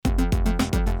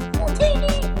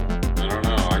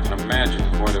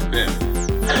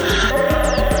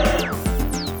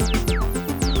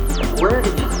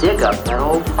dig up that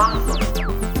old fossil.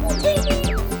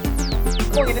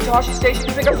 Going to Toshi Station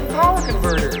to pick up some power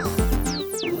converters.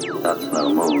 That's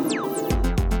no move.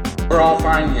 We're all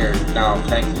fine here now,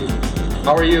 thank you.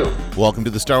 How are you? Welcome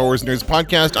to the Star Wars Nerds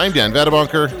Podcast. I'm Dan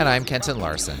Vadabonker. And I'm Kenton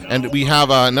Larson. And we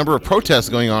have a number of protests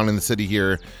going on in the city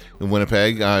here in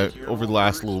Winnipeg over the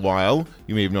last little while.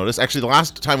 You may have noticed. Actually, the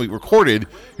last time we recorded,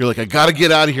 you're like, I got to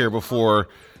get out of here before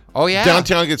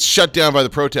downtown gets shut down by the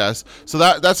protests. So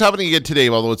that's happening again today,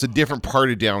 although it's a different part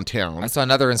of downtown. I saw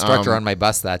another instructor on my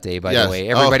bus that day, by the way.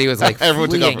 Everybody was like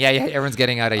fleeing. Yeah, everyone's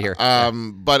getting out of here.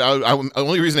 But the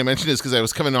only reason I mentioned it is because I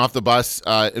was coming off the bus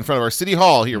in front of our city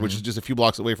hall here, which is just a few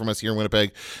blocks away from us here in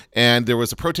Winnipeg. And there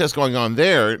was a protest going on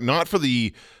there, not for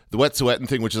the Wet'suwet'en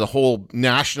thing, which is a whole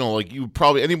national,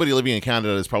 anybody living in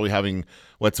Canada is probably having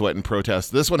Wet'suwet'en protests.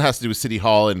 This one has to do with City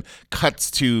Hall and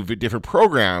cuts to different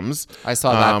programs. I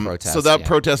saw that protest. So that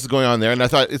protest is going on there, and I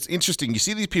thought it's interesting. You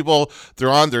see these people, they're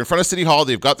in front of City Hall,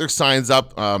 they've got their signs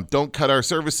up, don't cut our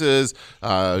services,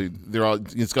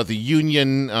 it's got the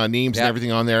union names and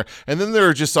everything on there, and then there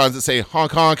are just signs that say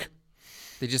honk honk.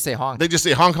 They just say honk. They just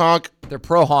say honk honk. They're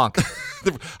pro honk.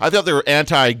 I thought they were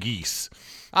anti-geese.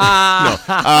 No,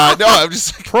 I'm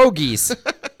just pro geese.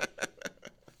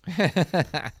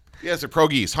 Yes, they're pro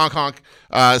geese. Honk honk.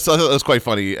 So I thought that was quite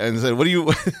funny. And said, "What do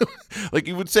you like?"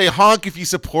 You would say honk if you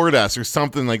support us or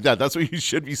something like that. That's what you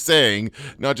should be saying,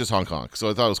 not just honk honk. So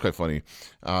I thought it was quite funny.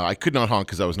 I could not honk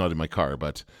because I was not in my car,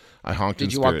 but I honked.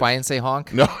 Did you walk by and say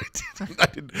honk? No, I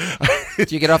didn't.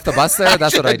 Did you get off the bus there?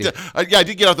 That's what I did. I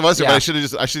did get off the bus there, but I should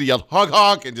have yelled honk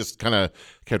honk and just kind of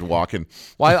kept walking.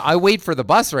 Well, I wait for the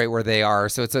bus right where they are,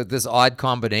 so it's this odd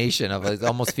combination of it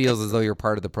almost feels as though you're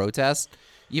part of the protest.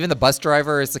 Even the bus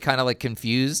driver is kind of like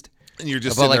confused. And you're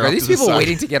just about are these people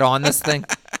waiting to get on this thing?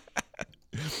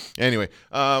 Anyway,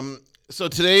 so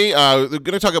today we're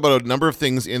going to talk about a number of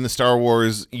things in the Star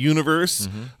Wars universe.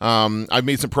 I've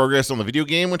made some progress on the video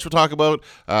game, which we'll talk about.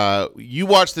 You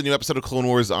watched the new episode of Clone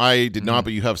Wars. I did not,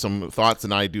 but you have some thoughts,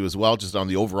 and I do as well, just on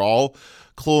the overall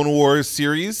Clone Wars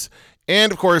series.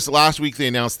 And, of course, last week they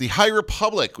announced the High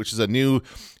Republic, which is a new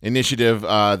initiative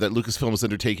that Lucasfilm is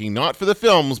undertaking, not for the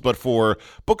films, but for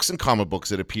books and comic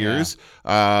books, it appears.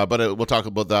 Yeah. But we'll talk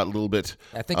about that a little bit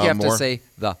I think you have to say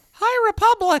the High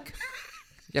Republic.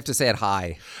 You have to say it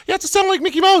high. You have to sound like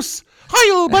Mickey Mouse.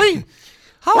 Hi, little buddy.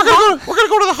 We're gonna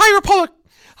go to the High Republic.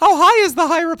 How high is the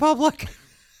High Republic?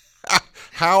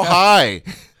 How high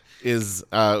is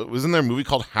wasn't there a movie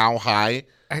called How High?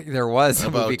 There was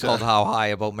a movie called How High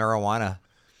about marijuana,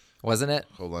 wasn't it?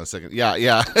 Hold on a second.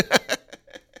 Yeah.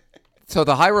 So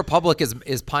the High Republic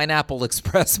is Pineapple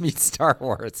Express meets Star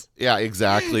Wars. Yeah,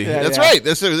 exactly. That's right.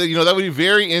 This is, that would be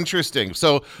very interesting.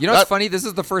 So it's funny. This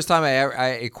is the first time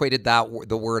I equated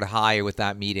the word high with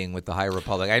that meeting with the High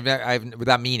Republic. With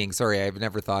that meaning. Sorry, I've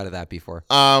never thought of that before.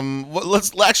 Let's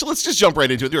just jump right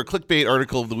into it. Your clickbait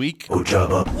article of the week. What?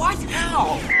 How?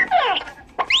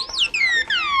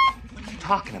 What are you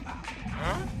talking about?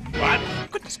 Huh?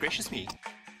 What? Goodness gracious me.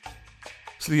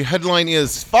 So the headline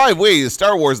is 5 ways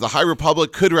Star Wars The High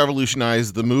Republic could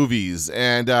revolutionize the movies.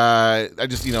 And I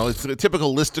just, it's a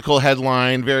typical listicle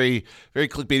headline, very, very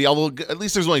clickbaity. Although at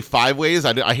least there's only 5 ways.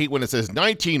 I hate when it says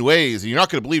 19 ways, and you're not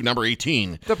going to believe number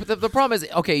 18. The problem is,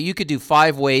 okay, you could do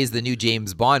 5 ways the new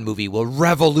James Bond movie will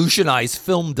revolutionize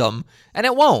filmdom, and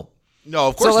it won't. No,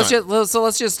 of course not. So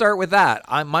let's just start with that.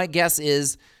 My guess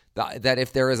is that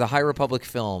if there is a High Republic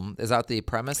film, is that the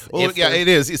premise? Well, it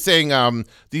is. It's saying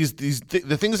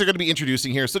the things they're going to be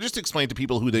introducing here. So just to explain to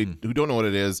people who don't know what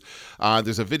it is,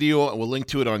 there's a video. We'll link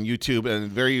to it on YouTube,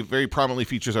 and very, very prominently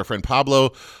features our friend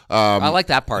Pablo. I like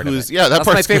that part of it. Yeah, that's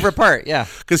my favorite part. Yeah,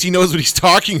 because he knows what he's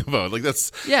talking about. We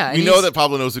know that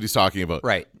Pablo knows what he's talking about.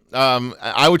 Right.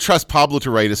 I would trust Pablo to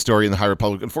write a story in the High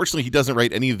Republic. Unfortunately, he doesn't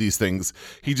write any of these things.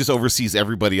 He just oversees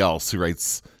everybody else who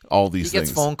writes all these things. He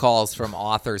gets phone calls from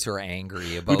authors who are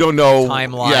angry about who don't know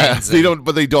timelines. Yeah, they don't,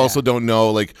 but they also don't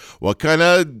know what kind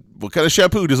of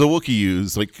shampoo does a Wookiee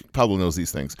use. Pablo knows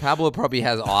these things. Pablo probably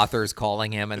has authors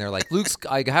calling him, and they're like,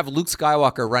 I have Luke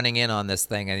Skywalker running in on this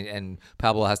thing, and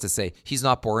Pablo has to say he's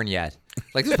not born yet.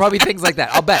 There's probably things like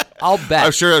that. I'll bet.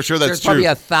 I'm sure that's There's true. Probably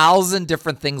 1,000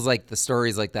 different things like the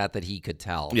stories like that he could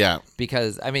tell. Yeah.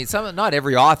 Because not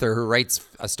every author who writes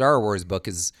a Star Wars book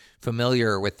is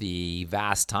familiar with the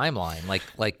vast timeline,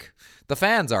 like the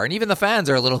fans are, and even the fans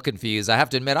are a little confused. I have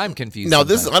to admit, I'm confused. Now,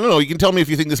 sometimes. I don't know. You can tell me if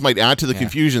you think this might add to the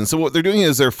confusion. So what they're doing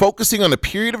is they're focusing on a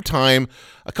period of time,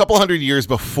 a couple hundred years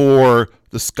before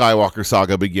the Skywalker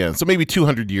saga begins. So maybe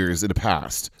 200 years in the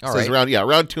past. All So it's right.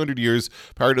 around 200 years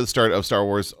prior to the start of Star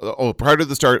Wars. Prior to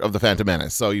the start of the Phantom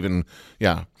Menace. So even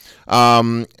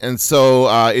and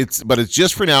so it's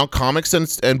just for now comics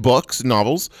and books and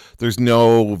novels. There's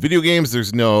no video games.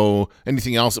 There's no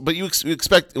anything else. But you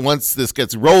expect once this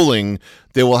gets rolling,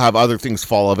 they will have other things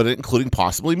fall of it, including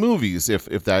possibly movies if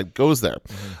that goes there.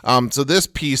 So this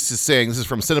piece is saying, this is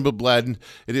from Cinema Blend.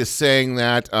 It is saying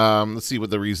that let's see what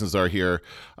the reasons are here.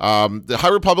 The High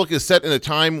Republic is set in a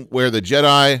time where the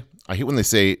Jedi. I hate when they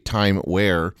say time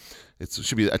where. It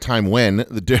should be a time when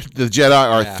the Jedi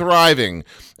are thriving.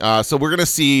 So we're going to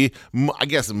see, I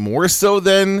guess, more so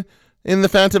than in the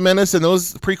Phantom Menace and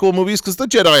those prequel movies, because the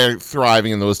Jedi are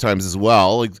thriving in those times as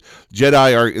well. Like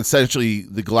Jedi are essentially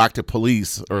the galactic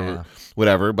police or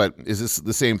whatever. But is this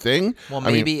the same thing? Well,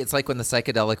 maybe it's like when the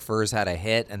psychedelic furs had a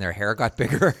hit and their hair got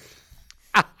bigger.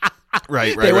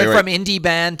 Right. They went from indie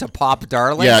band to pop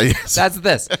darling. Yeah, yes. That's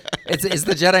this. It's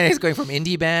the Jedi Knights going from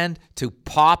indie band to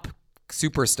pop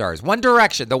superstars. One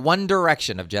Direction, the One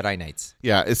Direction of Jedi Knights.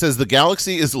 Yeah, it says the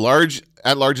galaxy is large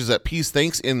is at peace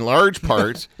thanks in large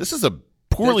part. This is a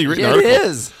poorly written article. It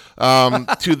is.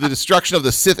 To the destruction of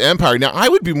the Sith Empire. Now, I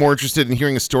would be more interested in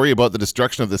hearing a story about the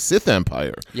destruction of the Sith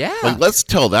Empire. Yeah. Like, let's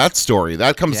tell that story.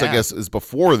 That comes, I guess, is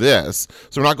before this.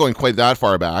 So we're not going quite that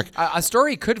far back. A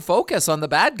story could focus on the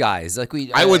bad guys. Like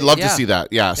I would love to see that.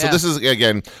 Yeah. So Yeah. this is,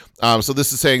 again, so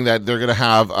this is saying that they're going to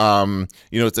have,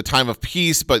 it's a time of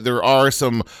peace, but there are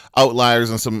some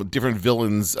outliers and some different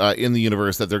villains in the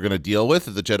universe that they're going to deal with,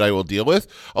 that the Jedi will deal with.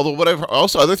 Although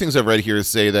other things I've read here is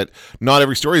say that not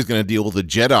every story is going to deal with the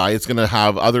Jedi. It's going to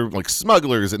have other like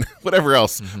smugglers and whatever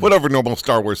else, whatever normal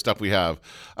Star Wars stuff we have.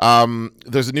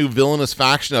 There's a new villainous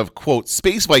faction of, quote,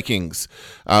 space Vikings,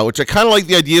 which I kind of like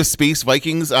the idea of space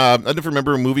Vikings. I don't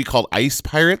remember a movie called Ice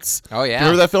Pirates. Oh, yeah.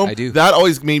 Remember that film? I do. That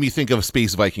always made me think of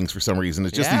space Vikings for some reason.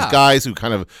 It's just Yeah. these guys who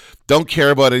kind of don't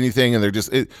care about anything, and they're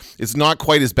just it's not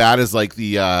quite as bad as like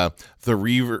the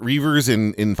Reavers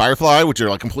in Firefly, which are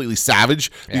like completely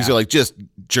savage. These are like just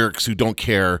jerks who don't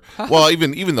care. Well,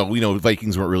 even though we know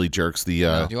Vikings weren't really jerks. Do you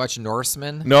watch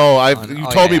Norseman? No, you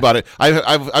told me yeah. about it.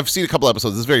 I've seen a couple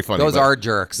episodes. It's very funny. Those but- are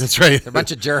jerks. That's right. They're a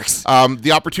bunch of jerks.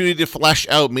 The opportunity to flesh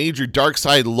out major dark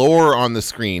side lore on the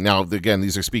screen. Now, again,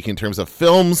 these are speaking in terms of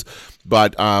films,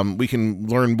 but we can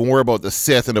learn more about the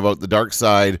Sith and about the dark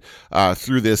side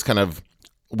through this kind of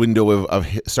window of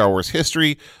Star Wars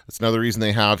history. That's another reason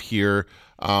they have here.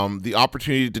 The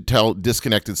opportunity to tell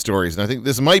disconnected stories. And I think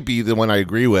this might be the one I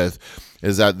agree with,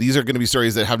 is that these are going to be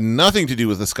stories that have nothing to do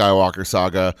with the Skywalker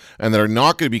saga and that are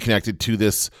not going to be connected to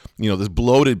this, this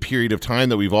bloated period of time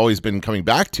that we've always been coming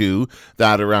back to,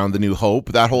 that around the New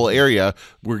Hope, that whole area.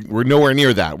 We're nowhere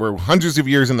near that. We're hundreds of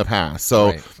years in the past. So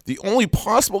Right. the only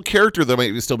possible character that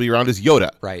might still be around is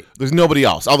Yoda. Right. There's nobody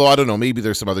else. Although, I don't know, maybe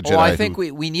there's some other Jedi. Well, I think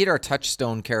who- we need our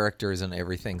touchstone characters and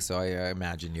everything, so I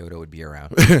imagine Yoda would be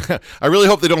around. I really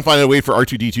hope they don't find a way for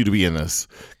R2-D2 to be in this,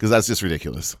 because that's just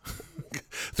ridiculous.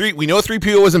 We know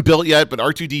 3PO wasn't built yet, but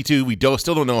R2-D2 we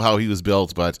still don't know how he was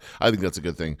built, but I think that's a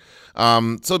good thing.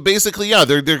 So basically, yeah,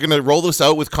 they're going to roll this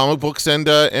out with comic books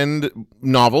and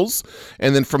novels,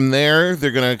 and then from there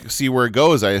they're going to see where it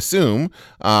goes, I assume.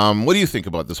 What do you think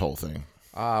about this whole thing?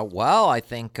 Well, I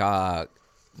think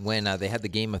when they had the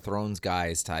Game of Thrones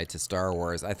guys tied to Star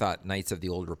Wars, I thought Knights of the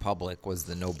Old Republic was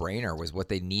the no-brainer, was what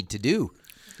they need to do.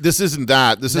 This isn't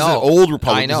that. This No, isn't Old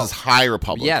Republic. I know. This is High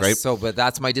Republic, Yes, right? but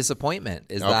that's my disappointment,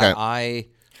 is Okay. that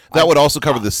That would also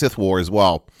cover the Sith War as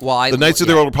well. Well, the Knights of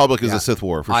the yeah, Old Republic is yeah. a Sith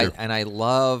War, for sure. And I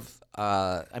love,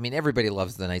 everybody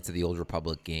loves the Knights of the Old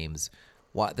Republic games.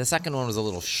 The second one was a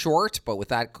little short, but with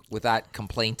that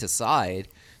complaint aside,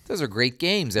 those are great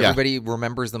games. Yeah. Everybody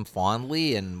remembers them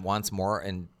fondly and wants more.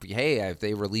 And hey, if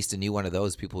they released a new one of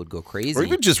those, people would go crazy. Or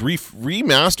even just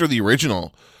remaster the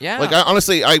original. Yeah. Like,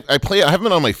 honestly, I play. I have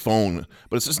it on my phone,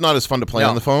 but it's just not as fun to play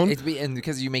on the phone. And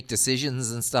because you make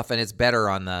decisions and stuff, and it's better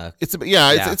on the. It's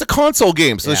a console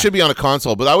game, so Yeah. it should be on a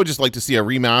console. But I would just like to see a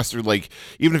remastered, like,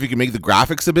 even if you can make the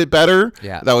graphics a bit better,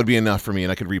 Yeah. that would be enough for me,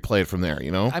 and I could replay it from there.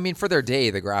 I mean, for their day,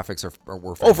 the graphics were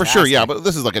fantastic. Oh, for sure, yeah. But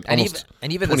this is like almost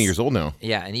even 20 the- years old now.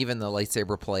 Yeah, and even the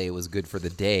lightsaber play was good for the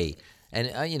day. And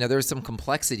there's some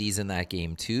complexities in that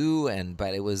game too.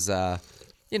 But it was but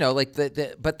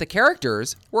the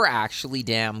characters were actually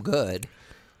damn good.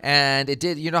 And it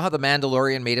did. You know how the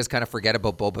Mandalorian made us kind of forget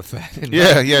about Boba Fett. And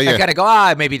Yeah. I kind of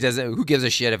go, maybe it doesn't. Who gives a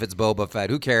shit if it's Boba Fett?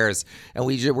 Who cares? And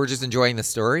we're just enjoying the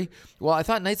story. Well, I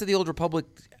thought Knights of the Old Republic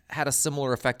had a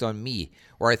similar effect on me,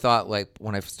 where I thought, like,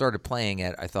 when I started playing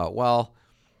it, I thought, well,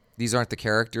 these aren't the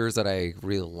characters that I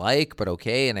really like, but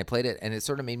okay. And I played it, and it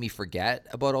sort of made me forget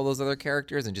about all those other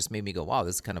characters, and just made me go, "Wow,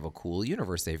 this is kind of a cool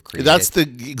universe they've created." That's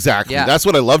exactly. Yeah. That's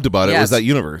what I loved about it, Yes. was that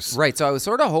universe. Right. So I was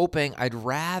sort of hoping I'd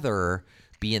rather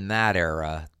be in that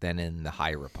era than in the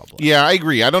High Republic. Yeah, I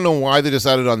agree. I don't know why they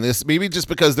decided on this. Maybe just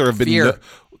because there have been Fear.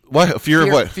 what fear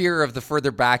of what? Fear of the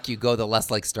further back you go, the less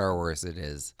like Star Wars it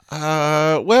is.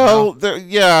 Well,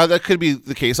 yeah, that could be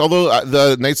the case. Although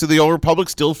the Knights of the Old Republic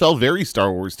still felt very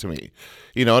Star Wars to me.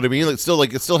 You know what I mean? It still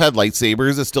had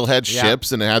lightsabers, it still had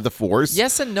ships, and it had the Force.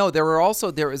 Yes and no. There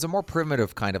was a more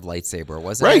primitive kind of lightsaber,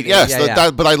 wasn't Right. it? Yes.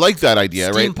 Yeah, but I like that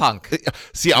idea. Steampunk. Right.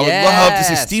 See, I would love to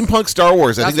see Yes. steampunk Star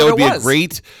Wars. I think That's that would be what it a was.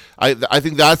 great. I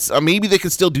think that's maybe they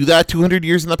could still do that 200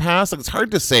 years in the past. Like, it's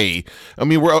hard to say. I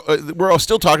mean, we're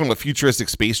still talking about futuristic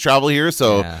space travel here,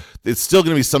 so Yeah. it's still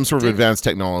going to be some sort of advanced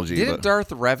technology. Didn't but- Darth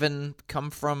Revan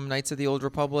come from Knights of the Old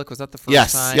Republic? Was that the first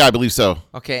Yes. time? Yeah, I believe so.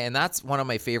 Okay, and that's one of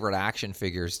my favorite action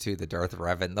figures too, the Darth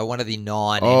Revan, the one of the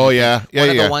non. Oh, yeah. Yeah, one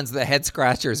of yeah. the ones, the head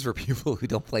scratchers for people who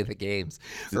don't play the games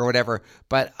or whatever.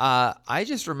 But I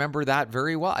just remember that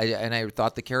very well, and I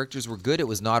thought the characters were good. It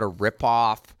was not a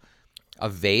ripoff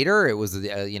of Vader. It was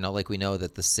like we know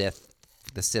that the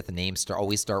Sith names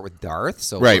always start with Darth,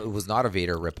 so Right. it was not a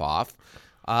Vader ripoff.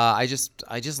 I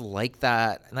just like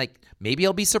that. Like, maybe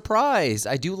I'll be surprised.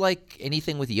 I do like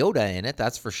anything with Yoda in it,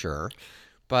 that's for sure.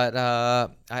 But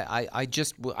I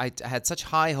had such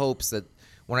high hopes that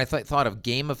when I thought of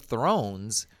Game of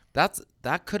Thrones,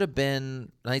 that could have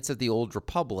been Knights of the Old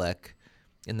Republic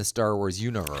in the Star Wars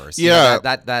universe. You know,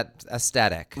 Yeah. that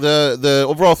aesthetic. The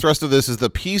overall thrust of this is the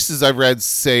pieces I've read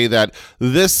say that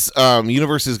this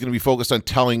universe is going to be focused on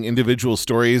telling individual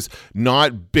stories,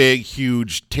 not big,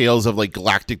 huge tales of like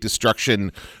galactic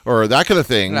destruction or that kind of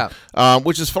thing,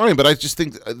 which is fine. But I just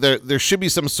think there should be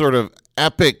some sort of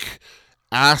epic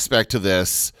aspect to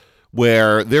this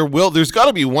where there's got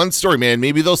to be one story, man.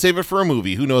 Maybe they'll save it for a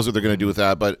movie. Who knows what they're going to do with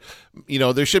that? But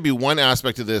there should be one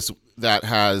aspect of this that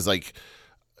has like,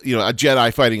 a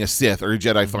Jedi fighting a Sith or a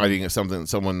Jedi fighting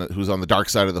someone who's on the dark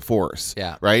side of the Force.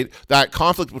 Yeah. Right. That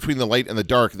conflict between the light and the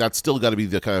dark, that's still got to be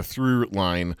the kind of through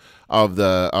line of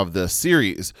the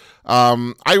series.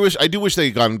 I do wish they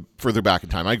had gone further back in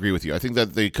time. I agree with you. I think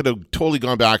that they could have totally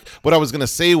gone back. What I was going to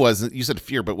say was, you said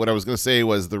fear, but what I was going to say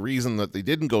was the reason that they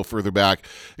didn't go further back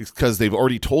is because they've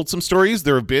already told some stories.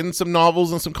 There have been some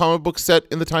novels and some comic books set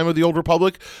in the time of the Old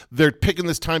Republic. They're picking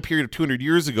this time period of 200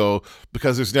 years ago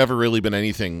because there's never really been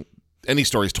any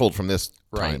stories told from this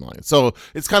timeline. So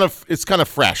it's kind of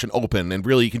fresh and open, and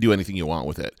really you can do anything you want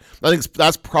with it. I think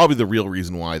that's probably the real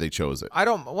reason why they chose it.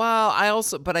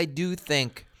 I do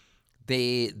think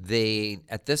they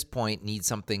at this point need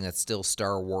something that's still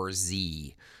Star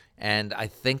Wars-y. And I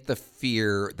think the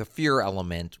fear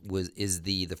element is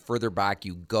the further back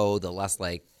you go, the less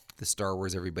like the Star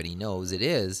Wars everybody knows it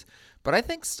is. But I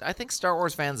think Star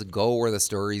Wars fans go where the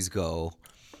stories go.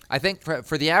 I think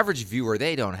for the average viewer,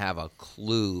 they don't have a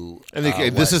clue. And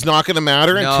this is not going to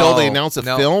matter until they announce a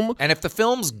film. And if the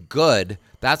film's good,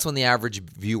 that's when the average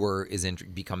viewer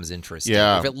becomes interested.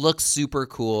 Yeah. If it looks super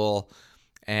cool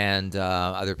and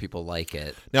other people like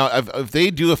it. Now, if they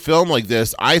do a film like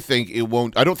this, I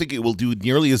don't think it will do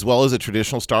nearly as well as a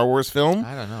traditional Star Wars film.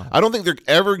 I don't know. I don't think they're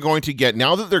ever going to get,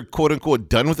 now that they're quote unquote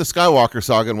done with the Skywalker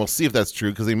saga, and we'll see if that's true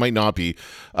because they might not be.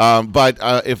 But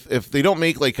if they don't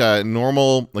make like a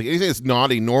normal, like anything that's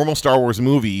not a normal Star Wars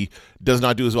movie, does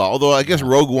not do as well. Although I guess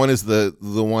Rogue One is the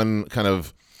one kind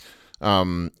of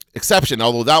exception,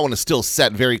 although that one is still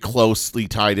set very closely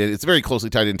tied in. It's very closely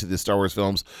tied into the Star Wars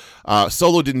films.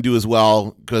 Solo didn't do as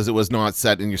well because it was not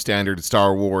set in your standard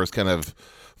Star Wars kind of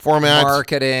format.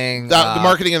 Marketing. The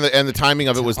marketing and the timing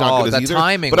of it was not good as either.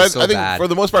 Timing but was I think bad. for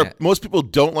the most part, Yeah. most people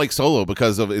don't like Solo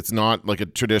because of it's not like a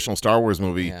traditional Star Wars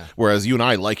movie. Yeah. Whereas you and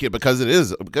I like it because it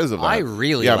is because of that. I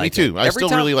really me like too. it. I still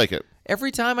really like it.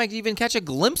 Every time I even catch a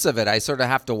glimpse of it, I sort of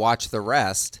have to watch the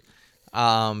rest.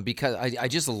 Because I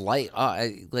just like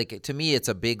to me, it's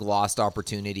a big lost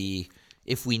opportunity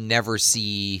if we never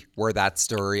see where that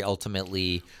story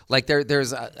ultimately, like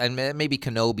and maybe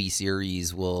Kenobi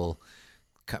series will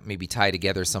maybe tie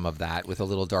together some of that with a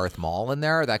little Darth Maul in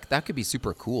there. That could be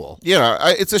super cool. Yeah,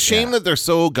 it's a shame that they're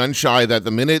so gun shy that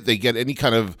the minute they get any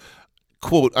kind of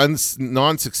quote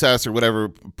non-success or whatever,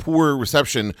 poor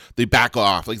reception, they back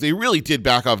off. Like they really did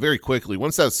back off very quickly.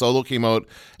 Once that Solo came out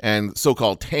and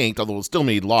so-called tanked, although it still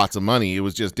made lots of money, it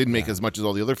was just didn't make as much as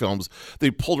all the other films. They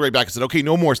pulled right back and said, okay,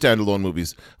 no more standalone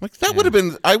movies. I'm like, that would have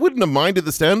been, I wouldn't have minded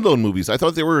the standalone movies. I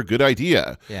thought they were a good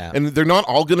idea. Yeah. And they're not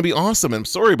all going to be awesome. I'm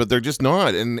sorry, but they're just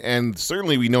not. And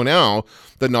certainly we know now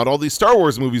that not all these Star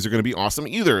Wars movies are going to be awesome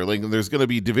either. Like there's going to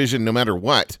be division no matter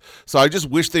what. So I just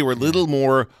wish they were a little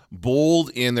more bold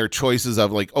in their choices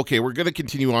of like, okay, we're going to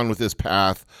continue on with this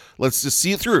path. Let's just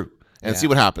see it through and see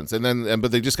what happens.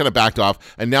 But they just kind of backed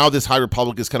off. And now this High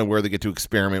Republic is kind of where they get to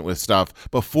experiment with stuff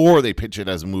before they pitch it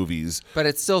as movies. But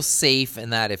it's still safe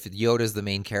in that if Yoda's the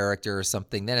main character or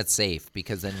something, then it's safe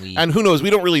because then we... And who knows?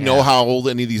 We don't really know how old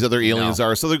any of these other aliens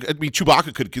are. So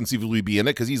Chewbacca could conceivably be in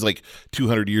it because he's like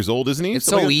 200 years old, isn't he? It's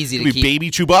so easy to keep... baby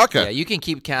Chewbacca. Yeah, you can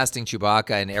keep casting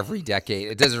Chewbacca in every decade.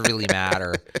 It doesn't really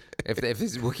matter if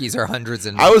his Wookiees are hundreds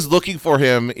and... I was looking for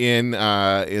him in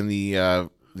the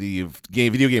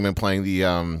video game I'm playing,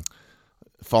 the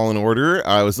Fallen Order.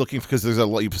 I was looking because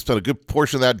you spent a good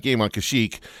portion of that game on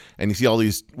Kashyyyk, and you see all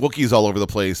these Wookiees all over the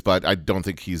place. But I don't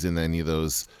think he's in any of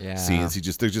those scenes.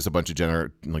 There's just a bunch of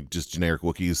generic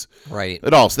Wookiees. Right.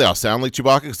 They all sound like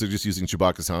Chewbacca because they're just using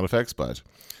Chewbacca sound effects. But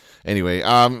anyway,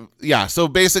 So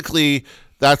basically,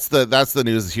 that's the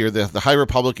news here. The High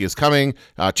Republic is coming.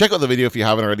 Check out the video if you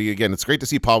haven't already. Again, it's great to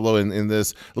see Pablo in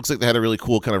this. Looks like they had a really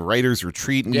cool kind of writers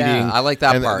retreat meeting. Yeah, I like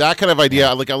that and part. That kind of idea.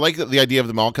 I like the idea of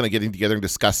them all kind of getting together and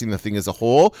discussing the thing as a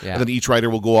whole. Yeah. And then each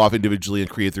writer will go off individually and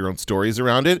create their own stories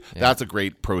around it. Yeah. That's a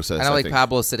great process. And I like think.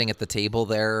 Pablo sitting at the table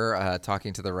there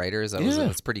talking to the writers.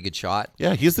 That's a pretty good shot.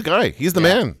 Yeah, he's the guy. He's the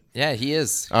man. Yeah, he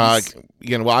is.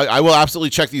 Again, well, I will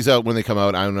absolutely check these out when they come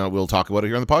out. We'll talk about it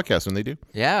here on the podcast when they do.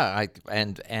 Yeah,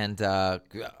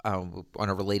 on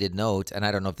a related note, and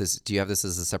I don't know if do you have this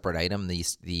as a separate item?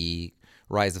 The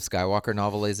Rise of Skywalker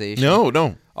novelization.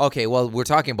 No. Okay, well, we're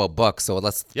talking about books, so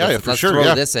let's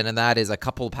throw this in, and that is a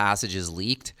couple passages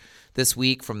leaked this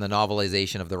week from the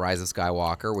novelization of the Rise of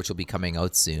Skywalker, which will be coming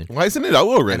out soon. Why isn't it out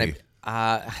already?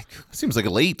 Seems like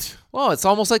late. Well, it's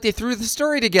almost like they threw the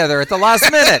story together at the last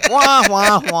minute. Wah,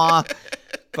 wah, wah.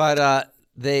 But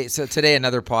so today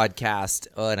another podcast,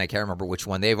 and I can't remember which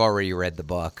one. They've already read the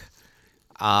book,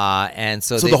 and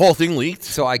so the whole thing leaked.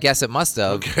 So I guess it must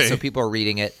have. Okay. So people are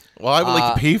reading it. Well, I would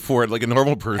like to pay for it like a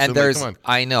normal person. And there's, come on.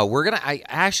 I know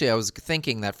I was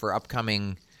thinking that for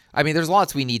upcoming. I mean, there's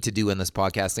lots we need to do in this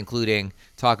podcast, including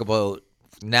talk about.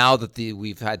 Now that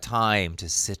we've had time to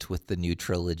sit with the new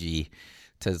trilogy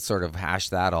to sort of hash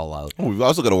that all out. Oh, we've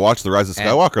also got to watch The Rise of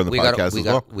Skywalker on the podcast as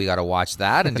well. We got to watch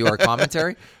that and do our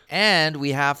commentary. And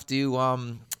we have to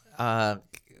read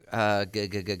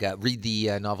the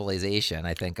novelization,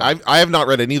 I think. I have not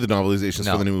read any of the novelizations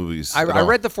for the new movies. I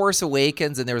read The Force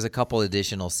Awakens, and there was a couple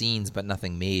additional scenes, but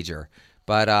nothing major.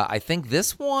 But I think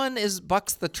this one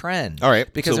bucks the trend. All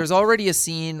right. Because there's already a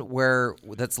scene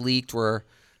that's leaked where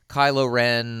Kylo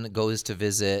Ren goes to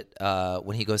visit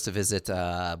when he goes to visit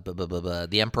the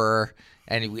Emperor,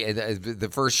 and the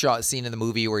first scene in the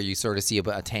movie where you sort of see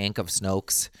a tank of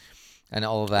Snokes and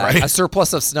all of that, a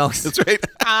surplus of Snokes. That's right.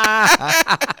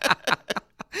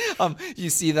 You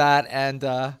see that, and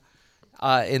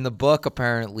in the book,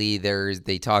 apparently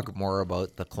they talk more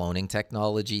about the cloning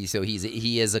technology. So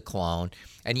he is a clone,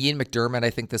 and Ian McDiarmid,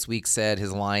 I think this week said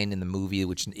his line in the movie,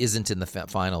 which isn't in the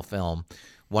final film.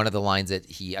 One of the lines that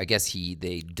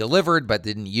they delivered but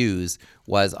didn't use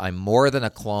was, "I'm more than a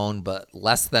clone, but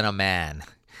less than a man,"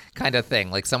 kind of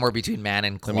thing, like somewhere between man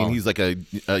and clone. I mean, he's like a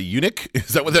eunuch. Is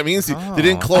that what that means? They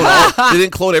didn't clone. They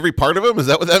didn't clone every part of him. Is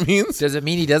that what that means? Does it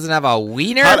mean he doesn't have a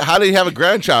wiener? How did he have a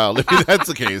grandchild? If that's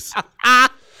the case.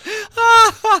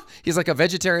 He's like a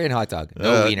vegetarian hot dog.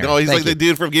 No wiener. No, he's the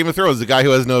dude from Game of Thrones, the guy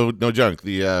who has no junk.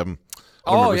 The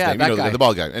that guy. The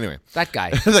bald guy. Anyway, that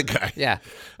guy. That guy. Yeah.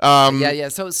 Yeah.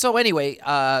 So anyway,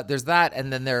 there's that,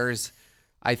 and then there's,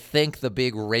 I think, the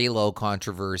big Reylo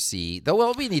controversy.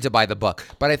 Though, we need to buy the book,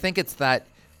 but I think it's that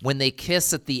when they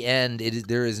kiss at the end,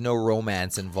 there is no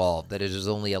romance involved. That it is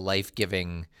only a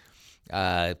life-giving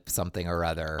something or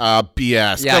other.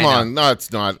 BS. Yeah, Come on. No,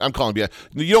 it's not. I'm calling BS.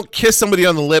 You don't kiss somebody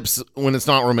on the lips when it's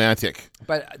not romantic.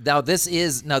 But this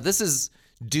is.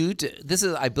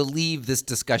 I believe this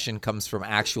discussion comes from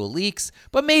actual leaks,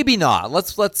 but maybe not.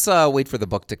 Let's wait for the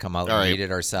book to come out and read it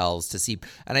ourselves to see.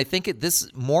 And I think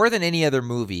this more than any other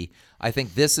movie, I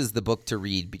think this is the book to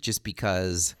read, just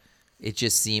because it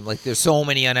just seemed like there's so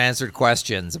many unanswered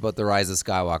questions about the Rise of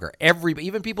Skywalker.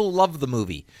 Even people who love the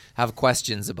movie have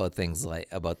questions about things like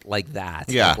that.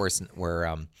 Yeah. Like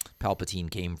where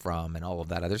Palpatine came from and all of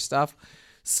that other stuff.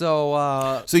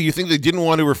 So So you think they didn't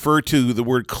want to refer to the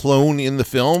word clone in the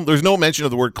film? There's no mention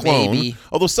of the word clone. Maybe.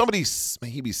 Although somebody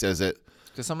maybe says it.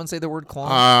 does someone say the word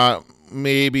clone?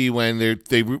 Maybe when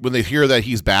when they hear that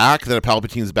he's back, that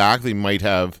Palpatine's back, they might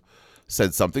have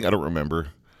said something. I don't remember.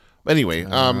 Anyway,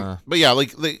 but yeah,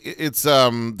 like it's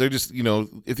they're just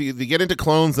if they get into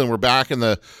clones, then we're back in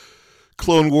the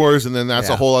Clone Wars, and then that's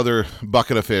a whole other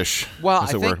bucket of fish. Well,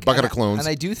 as I it were. think Bucket of clones. and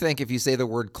I do think if you say the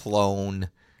word clone,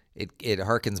 it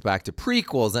harkens back to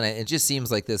prequels, and it just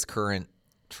seems like this current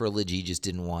trilogy just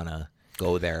didn't want to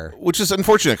go there. Which is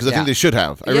unfortunate because I think they should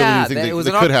have. I really think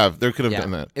they could have. They could have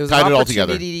done that. It was tied an it all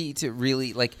together. opportunity to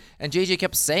really and JJ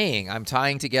kept saying, "I'm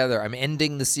tying together. I'm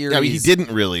ending the series." Yeah, I mean, he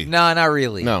didn't really. No, not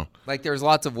really. No. Like there's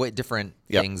lots of different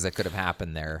things that could have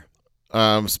happened there.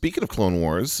 Speaking of Clone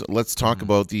Wars, let's talk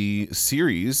about the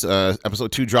series.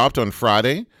 Episode 2 dropped on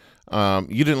Friday.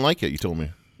 You didn't like it, you told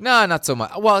me. No, not so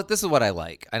much. Well, this is what I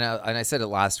like, and I said it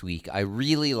last week. I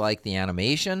really like the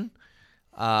animation.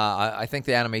 I think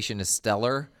the animation is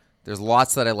stellar. There's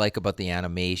lots that I like about the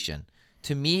animation.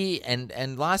 To me,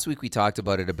 and last week we talked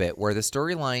about it a bit, where the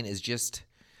storyline is just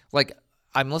like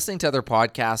I'm listening to other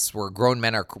podcasts where grown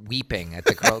men are weeping at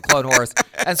the Clone Wars,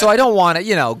 and so I don't want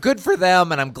to. Good for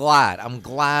them, and I'm glad. I'm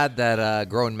glad that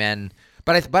grown men.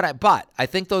 But I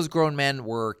think those grown men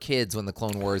were kids when the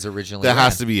Clone Wars originally. That ran.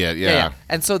 has to be it, yeah.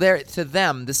 And so to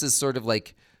them, this is sort of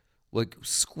like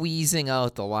squeezing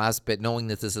out the last bit, knowing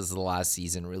that this is the last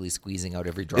season, really squeezing out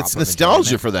every drop. It's of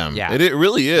nostalgia enjoyment. for them. Yeah, it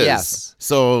really is. Yes.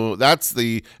 So that's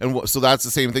the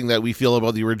same thing that we feel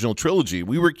about the original trilogy.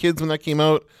 We were kids when that came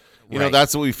out. You know,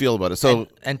 that's what we feel about it. So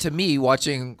and to me,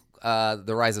 watching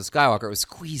The Rise of Skywalker, it was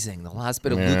squeezing the last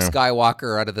bit of Luke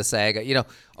Skywalker out of the saga.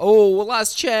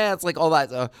 Last chance, like all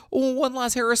that. One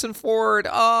last Harrison Ford.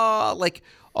 Like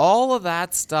all of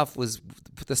that stuff was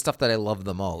the stuff that I love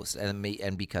the most,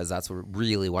 and because that's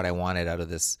really what I wanted out of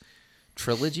this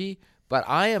trilogy. But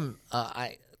I am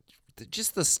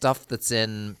just the stuff that's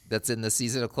in the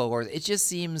season of Clone Wars. It just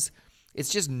seems it's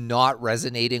just not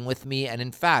resonating with me. And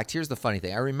in fact, here's the funny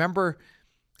thing: I remember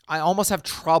I almost have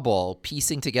trouble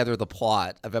piecing together the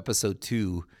plot of episode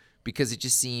 2 because it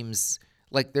just seems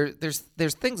like there's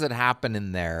things that happen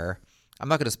in there. I'm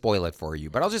not going to spoil it for you,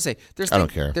 but I'll just say I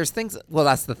don't care. There's things. Well,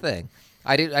 that's the thing.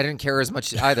 I didn't care as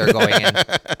much either going in,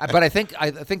 but I think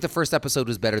the first episode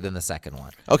was better than the second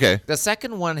one. Okay. The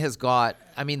second one has got.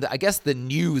 I mean, I guess the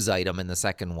news item in the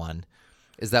second one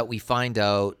is that we find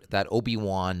out that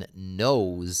Obi-Wan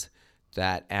knows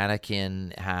that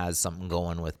Anakin has something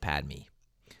going with Padme.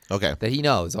 Okay. That he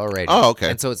knows already. Oh, okay.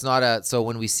 And so it's not so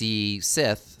when we see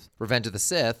Sith, Revenge of the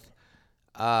Sith,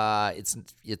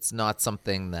 it's not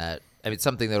something that it's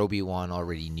something that Obi-Wan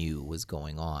already knew was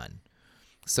going on.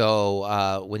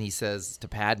 So when he says to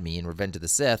Padme in Revenge of the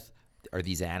Sith, are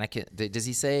these Anakin? Does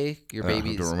he say your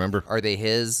babies? I don't remember. Are they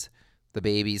his? The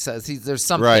babies? So, there's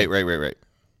something. Right.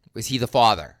 Is he the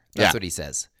father? That's Yeah. what he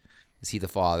says. Is he the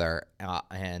father?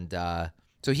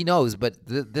 So he knows, but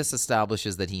this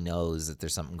establishes that he knows that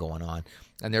there's something going on.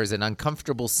 And there's an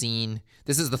uncomfortable scene.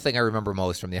 This is the thing I remember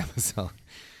most from the episode.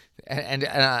 And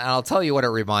I'll tell you what it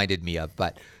reminded me of.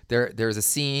 But there's a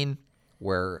scene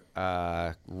where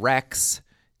Rex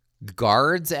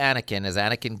guards Anakin as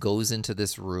Anakin goes into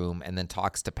this room and then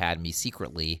talks to Padme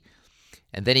secretly.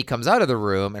 And then he comes out of the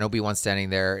room and Obi-Wan's standing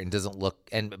there and doesn't look.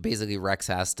 And basically Rex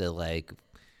has to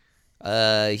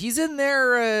he's in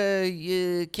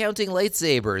there counting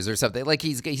lightsabers or something. Like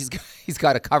he's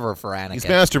got a cover for Anakin. He's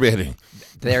masturbating.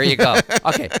 There you go.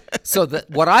 Okay, so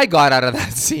what I got out of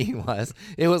that scene was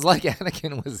it was like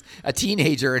Anakin was a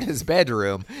teenager in his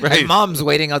bedroom, Right. and Mom's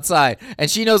waiting outside, and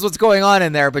she knows what's going on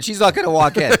in there, but she's not going to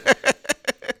walk in.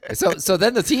 So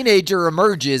then the teenager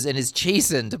emerges and is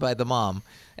chastened by the mom,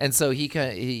 and so he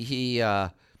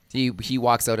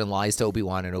walks out and lies to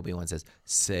Obi-Wan, and Obi-Wan says,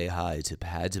 "Say hi to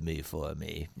Padme for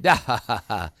me."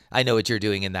 I know what you're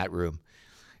doing in that room,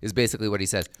 is basically what he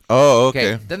says. Oh,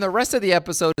 okay. Then the rest of the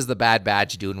episode is the Bad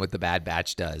Batch doing what the Bad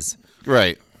Batch does.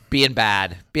 Right. Being a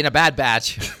bad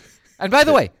batch. And by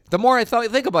the way, the more I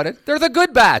think about it, they're the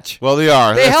good batch. Well, they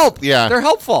are. They help. Yeah. They're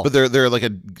helpful. But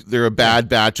they're a bad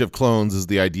batch of clones is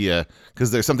the idea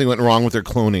because there's something went wrong with their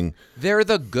cloning. They're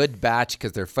the good batch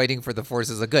because they're fighting for the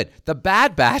forces of good. The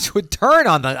bad batch would turn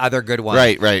on the other good one.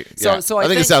 Right. So, Yeah. so I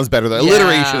think it sounds better. The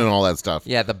alliteration and all that stuff.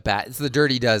 Yeah, it's the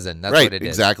dirty dozen. That's Right, what it is.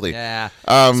 exactly. Yeah.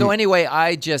 So anyway,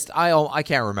 I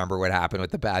can't remember what happened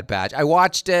with the Bad Batch. I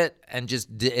watched it and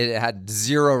it had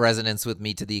zero resonance with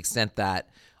me to the extent that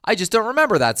I just don't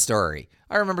remember that story.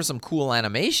 I remember some cool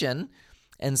animation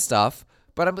and stuff,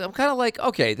 but I'm kind of like,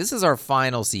 okay, this is our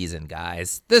final season,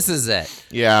 guys. This is it.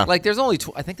 Yeah. Like there's only,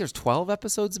 I think there's 12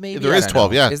 episodes maybe. There I is don't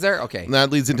 12, know. yeah. Is there? Okay. And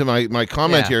that leads into my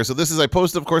comment Yeah. here. So this is, I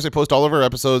post all of our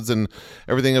episodes and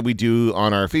everything that we do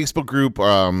on our Facebook group.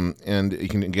 And you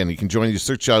can join, you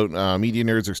search out Media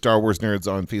Nerds or Star Wars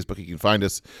Nerds on Facebook. You can find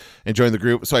us and join the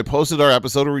group. So I posted our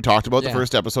episode where we talked about the Yeah.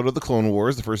 first episode of the Clone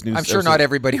Wars, the first news. I'm sure episode. not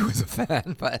everybody was a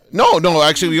fan, but No,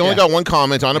 actually, we only got one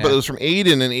comment on it, but Yeah. it was from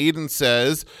Aiden, and Aiden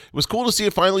says, it was cool to see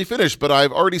it finally finished, but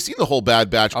I've already seen the whole Bad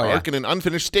Batch arc in an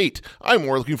unfinished state. I'm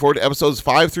more looking forward to episodes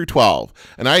 5 through 12.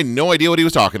 And I had no idea what he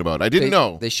was talking about. I didn't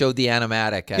know. they showed the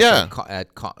animatic at, Yeah.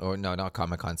 or no, not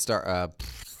Comic-Con, Star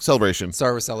Celebration.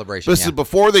 Wars Celebration. This yeah. is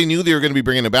before they knew they were going to be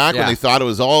bringing it back, when Yeah. they thought it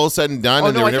was all said and done, Oh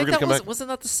and they no, were I never think going to that come back. wasn't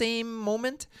that the same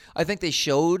moment? I think they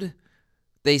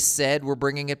said we're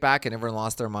bringing it back, and everyone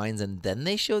lost their minds, and then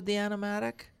they showed the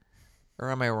animatic. Or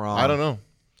am I wrong? I don't know.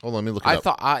 Hold on, let me look it up.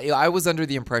 Thought I was under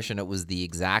the impression it was the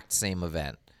exact same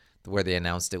event where they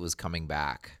announced it was coming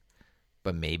back,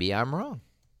 but maybe I'm wrong.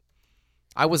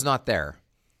 I was not there,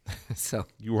 so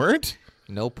You weren't?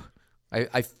 nope.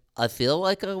 I feel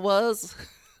like I was.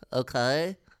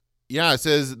 Okay. Yeah, it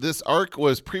says this arc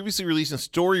was previously released in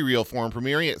story reel form,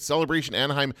 premiering at Celebration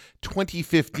Anaheim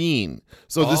 2015.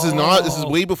 So this is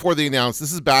way before they announced.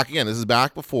 This is back again. This is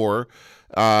back before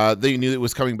they knew it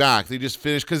was coming back. They just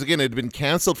finished, because again, it had been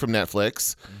canceled from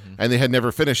Netflix, and they had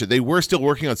never finished it. They were still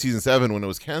working on season 7 when it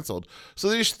was canceled. So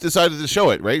they just decided to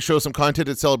show it, right? Show some content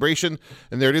at Celebration,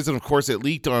 and there it is. And of course, it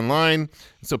leaked online.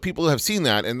 So people have seen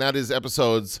that, and that is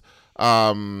episodes...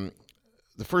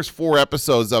 the first 4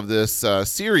 episodes of this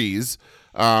series,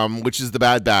 which is the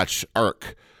Bad Batch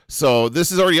arc. So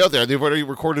this is already out there. They've already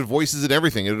recorded voices and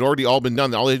everything. It had already all been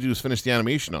done. All they had to do is finish the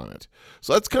animation on it.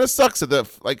 So that's kind of sucks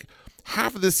that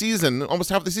half of the season, almost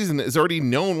half the season, is already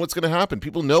known what's going to happen.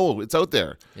 People know it's out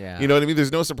there. Yeah. You know what I mean?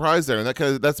 There's no surprise there, and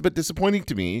that's a bit disappointing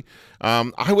to me.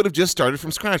 I would have just started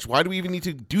from scratch. Why do we even need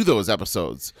to do those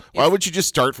episodes? Why would you just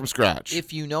start from scratch?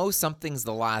 If you know something's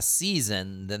the last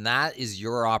season, then that is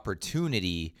your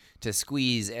opportunity to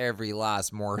squeeze every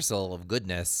last morsel of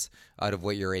goodness out of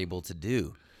what you're able to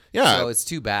do. Yeah. So it's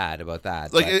too bad about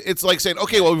that. Like, but- it's like saying,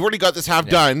 okay, well, we've already got this half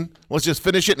done. Let's just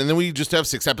finish it, and then we just have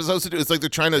 6 episodes to do. It's like they're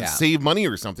trying to Yeah. save money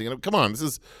or something. And come on, this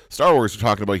is Star Wars we're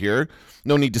talking about here.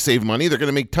 No need to save money. They're going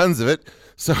to make tons of it.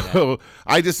 So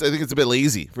I think it's a bit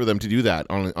lazy for them to do that,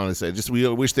 honestly. We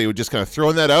wish they would just kind of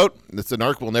throw that out. It's an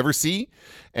arc we'll never see.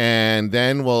 And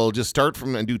then we'll just start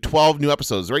from and do 12 new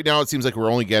episodes. Right now, it seems like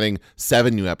we're only getting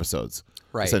 7 new episodes.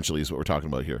 Right. Essentially is what we're talking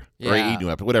about here. Or Yeah. 8 new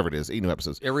episodes, whatever it is, 8 new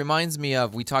episodes. It reminds me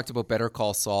of, we talked about Better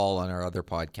Call Saul on our other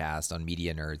podcast on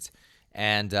Media Nerds.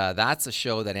 And that's a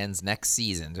show that ends next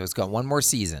season. So it's got one more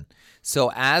season.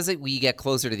 So as we get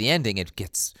closer to the ending, it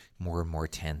gets more and more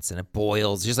tense, and it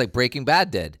boils, just like Breaking Bad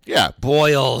did. Yeah.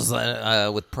 Boils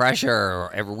with pressure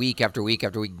every week after week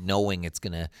after week, knowing it's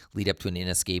going to lead up to an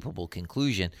inescapable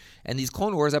conclusion. And these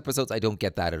Clone Wars episodes, I don't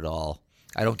get that at all.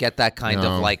 I don't get that kind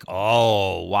of like,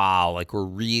 oh, wow, like we're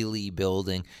really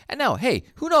building. And now, hey,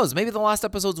 who knows? Maybe the last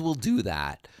episodes will do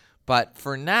that. But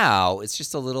for now, it's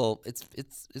just a little,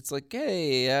 it's like,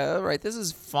 hey, all right, this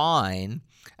is fine.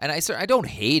 And I don't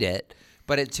hate it.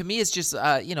 But to me, it's just,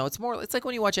 it's like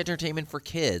when you watch entertainment for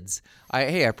kids. I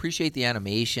appreciate the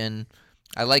animation.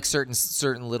 I like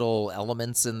certain little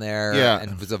elements in there. Yeah.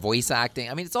 And the voice acting.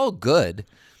 I mean, it's all good.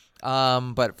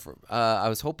 But I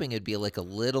was hoping it'd be like a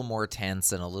little more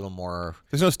tense and a little more.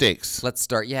 There's no stakes. Let's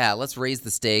raise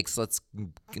the stakes. Let's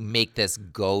make this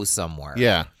go somewhere.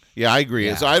 Yeah, I agree.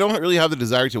 Yeah. So I don't really have the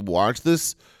desire to watch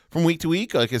this from week to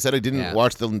week. Like I said, I didn't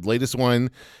watch the latest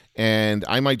one, and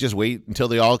I might just wait until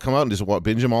they all come out and just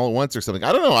binge them all at once or something.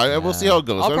 I don't know. I will see how it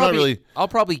goes. I'll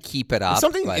probably keep it up. If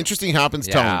something interesting happens,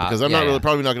 tell me, because I'm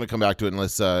probably not going to come back to it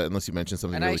unless you mention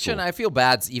something. And really cool. I feel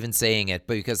bad even saying it,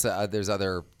 but because there's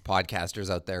other podcasters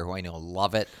out there who I know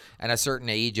love it, and a certain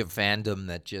age of fandom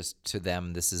that just to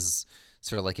them this is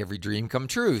sort of like every dream come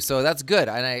true. So that's good,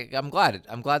 and I'm glad.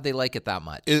 I'm glad they like it that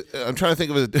much. I'm trying to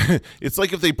think of it. It's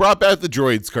like if they brought back the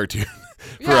Droids cartoon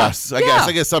for us.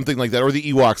 I guess something like that, or the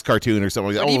Ewoks cartoon or something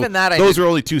like that. But even that, those are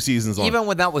only 2 seasons long. Even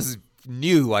when that was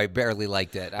new, I barely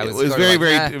liked it. It was very,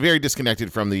 very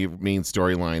disconnected from the main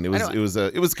storyline.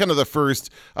 It was kind of the first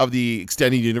of the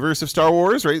extended universe of Star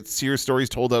Wars, right? Series stories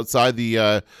told outside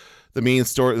the the main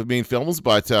story, the main films.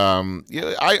 But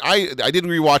yeah, I did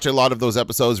rewatch a lot of those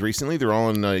episodes recently. They're all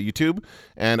on YouTube,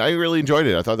 and I really enjoyed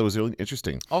it. I thought that was really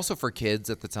interesting. Also for kids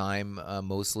at the time,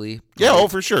 mostly. Yeah, oh,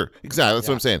 for sure. Exactly. That's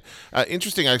what I'm saying.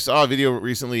 Interesting. I saw a video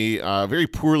recently, a very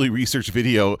poorly researched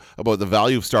video about the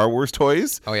value of Star Wars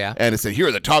toys. Oh, yeah? And it said, here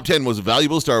are the top 10 most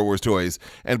valuable Star Wars toys.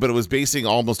 But it was basing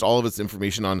almost all of its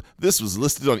information on this was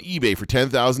listed on eBay for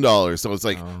 $10,000. So it's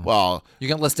like, well. You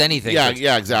can list anything.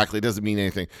 Yeah, exactly. It doesn't mean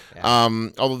anything.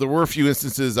 Although there were a few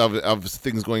instances of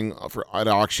things going for at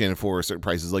auction for certain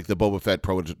prices, like the Boba Fett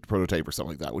prototype or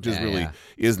something like that, which is really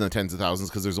is in the tens of thousands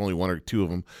because there's only one or two of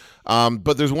them.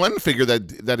 But there's one figure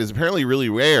that is apparently really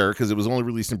rare because it was only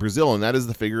released in Brazil, and that is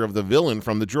the figure of the villain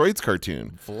from the Droids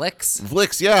cartoon.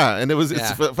 Vlix, yeah. And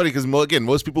it's funny because again,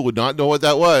 most people would not know what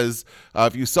that was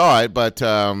if you saw it, but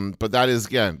that is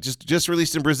again just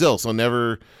released in Brazil, so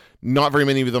not very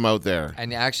many of them out there.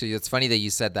 And actually, it's funny that you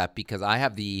said that because I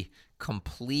have the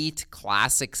complete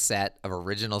classic set of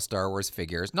original Star Wars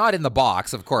figures, not in the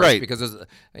box, of course, because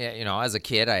as a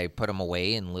kid I put them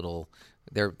away in little.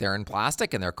 They're in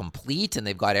plastic and they're complete and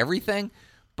they've got everything,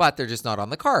 but they're just not on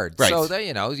the card. Right. So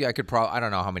I could probably, I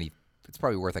don't know how many. It's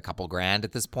probably worth a couple grand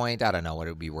at this point. I don't know what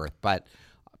it would be worth, but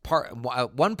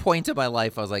at one point in my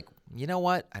life, I was like, you know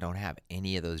what? I don't have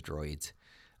any of those Droids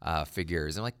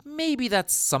figures. I'm like, maybe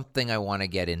that's something I want to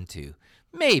get into.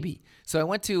 Maybe. So I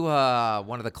went to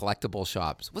one of the collectible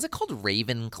shops. Was it called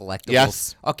Raven Collectibles?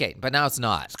 Yes. Okay, but now it's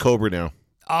not. It's Cobra now.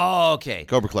 Oh, okay.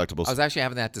 Cobra Collectibles. I was actually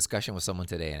having that discussion with someone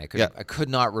today, and I could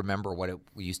not remember what it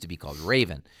used to be called,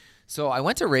 Raven. So I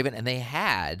went to Raven, and they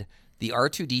had the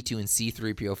R2-D2 and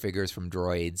C-3PO figures from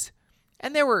Droids,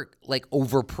 and they were like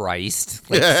overpriced.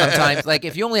 Like sometimes, like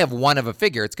if you only have one of a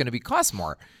figure, it's going to cost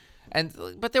more.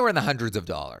 But they were in the hundreds of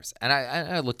dollars. And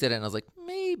I looked at it and I was like,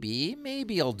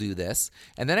 maybe I'll do this.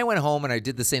 And then I went home and I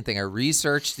did the same thing. I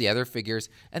researched the other figures,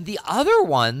 and the other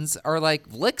ones are like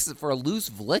Vlix. For a loose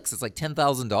Vlix, it's like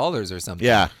 $10,000 or something.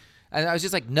 Yeah. And I was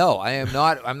just like, no, I'm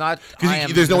not.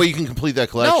 There's no way you can complete that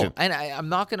collection. No, and I'm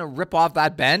not going to rip off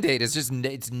that Band-Aid.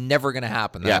 It's never going to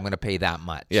happen that I'm going to pay that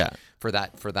much for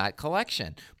that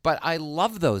collection. But I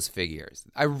love those figures.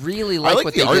 I really like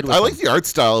what they did with them. I like the art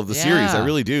style of the series. I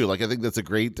really do. Like, I think that's a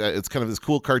great, it's kind of this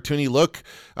cool cartoony look.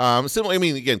 Similar, I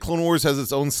mean, again, Clone Wars has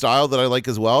its own style that I like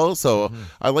as well. So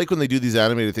I like when they do these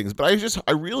animated things. But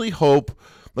I really hope,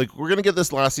 like, we're going to get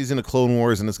this last season of Clone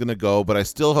Wars and it's going to go, but I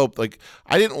still hope, like,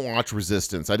 I didn't watch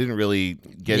Resistance. I didn't really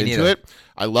get into it.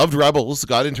 I loved Rebels,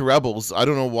 got into Rebels. I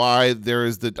don't know why I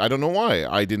don't know why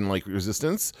I didn't like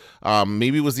Resistance.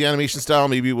 Maybe it was the animation style.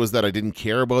 Maybe it was that I didn't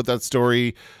care about that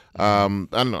story. I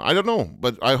don't know.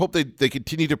 But I hope they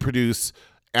continue to produce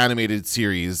animated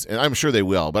series, and I'm sure they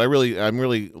will. But I'm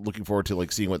really looking forward to,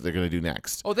 like, seeing what they're going to do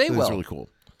next. Oh, they will. It's really cool.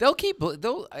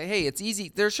 Hey, it's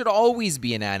easy. There should always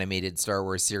be an animated Star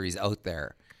Wars series out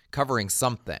there covering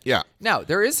something. Yeah. Now,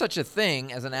 there is such a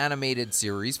thing as an animated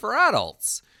series for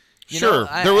adults. Sure.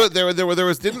 There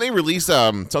was. Didn't they release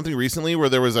something recently where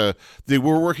they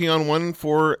were working on one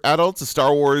for adults, a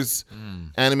Star Wars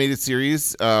animated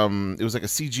series. It was like a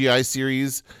CGI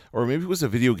series, or maybe it was a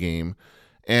video game,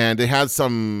 and they had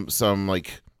some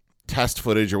like test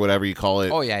footage or whatever you call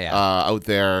it. Out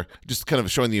there, just kind of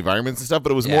showing the environments and stuff.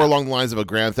 But it was more along the lines of a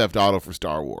Grand Theft Auto for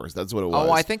Star Wars. That's what it was.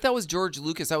 Oh, I think that was George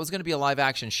Lucas. That was going to be a live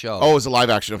action show. Oh, it was a live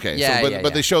action. Okay. Yeah,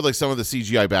 but they showed like some of the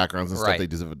CGI backgrounds and stuff they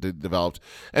developed,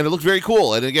 and it looked very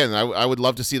cool. And again, I would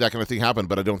love to see that kind of thing happen,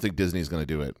 but I don't think Disney's going to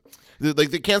do it.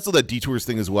 Like, they canceled that Detours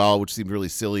thing as well, which seemed really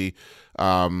silly.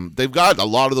 They've got a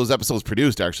lot of those episodes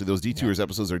produced, actually. Those Detours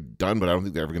episodes are done, but I don't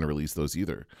think they're ever going to release those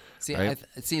either. See, right?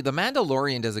 The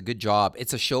Mandalorian does a good job.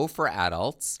 It's a show for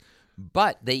adults,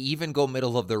 but they even go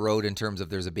middle of the road in terms of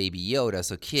there's a baby Yoda,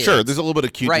 so kids. Sure, there's a little bit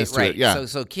of cuteness to it. Yeah.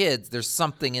 So kids, there's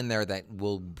something in there that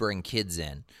will bring kids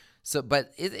in. So,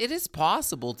 but it is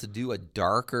possible to do a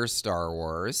darker Star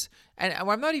Wars, and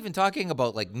I'm not even talking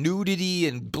about like nudity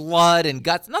and blood and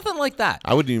guts, nothing like that.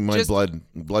 I wouldn't even mind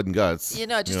blood and guts.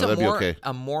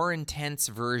 A more intense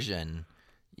version,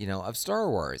 of Star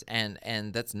Wars,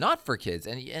 and that's not for kids,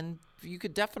 and you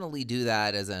could definitely do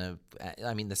that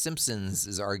The Simpsons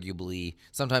is arguably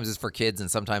sometimes it's for kids and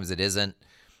sometimes it isn't.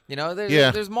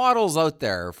 There's models out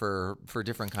there for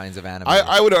different kinds of anime.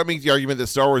 I would make the argument that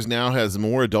Star Wars now has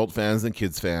more adult fans than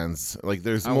kids fans. Like,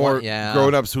 there's more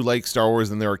grown-ups who like Star Wars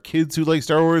than there are kids who like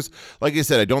Star Wars. Like I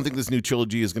said, I don't think this new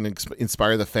trilogy is going to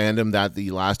inspire the fandom that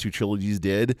the last two trilogies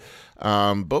did.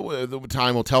 But the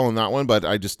time will tell on that one. But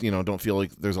I just, don't feel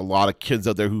like there's a lot of kids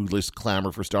out there who just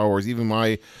clamor for Star Wars. Even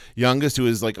my youngest, who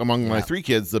is like among my 3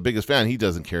 kids, the biggest fan, he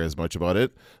doesn't care as much about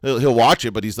it. He'll watch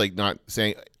it, but he's like not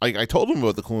saying. Like I told him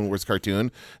about the Clone Wars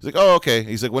cartoon. He's like, "Oh, okay."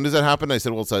 He's like, "When does that happen?" I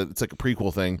said, "Well, it's like a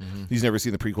prequel thing." He's never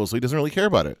seen the prequel, so he doesn't really care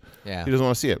about it. Yeah. He doesn't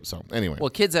want to see it. So anyway.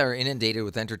 Well, kids are inundated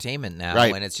with entertainment now,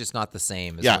 Right. and it's just not the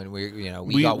same as Yeah. when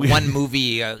we got one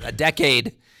movie a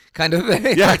decade kind of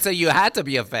thing. Yeah. So you had to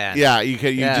be a fan. Yeah, you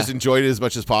just enjoyed it as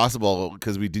much as possible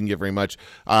because we didn't get very much.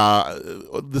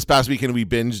 This past weekend we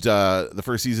binged the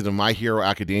first season of My Hero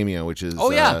Academia, which is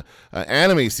an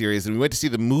anime series, and we went to see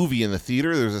the movie in the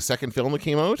theater. There's a second film that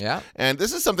came out. Yeah. And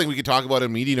this is something we could talk about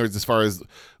in Media Nerds as far as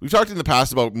we've talked in the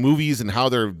past about movies and how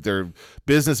their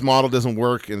business model doesn't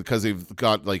work, and because they've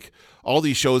got like all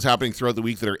these shows happening throughout the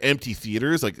week that are empty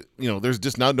theaters. Like, there's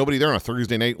just nobody there on a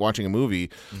Thursday night watching a movie.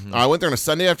 I went there on a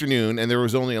Sunday afternoon, and there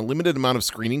was only a limited amount of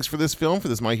screenings for this film, for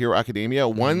this My Hero Academia.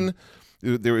 One,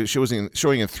 there was showing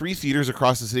in 3 theaters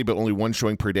across the city, but only 1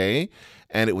 showing per day.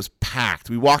 And it was packed.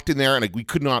 We walked in there and we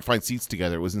could not find seats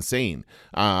together. It was insane.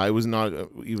 It was not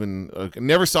even.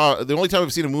 Never saw. The only time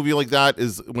I've seen a movie like that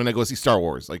is when I go see Star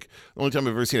Wars. Like the only time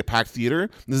I've ever seen a packed theater.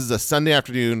 This is a Sunday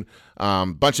afternoon.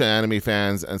 Bunch of anime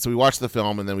fans, and so we watched the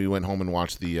film and then we went home and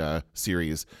watched the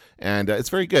series. And it's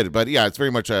very good. But yeah, it's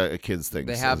very much a kids thing.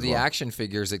 They have the action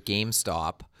figures at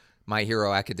GameStop, My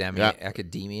Hero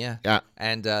Academia. Yeah.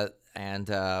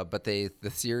 But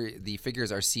the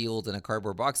figures are sealed in a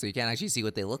cardboard box, so you can't actually see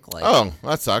what they look like. Oh,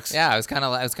 that sucks. Yeah, I was kind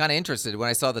of interested when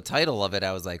I saw the title of it.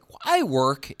 I was like, I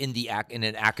work in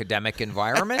an academic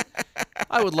environment.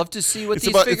 I would love to see what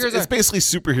these figures are. It's basically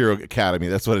Superhero Academy.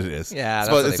 That's what it is. Yeah,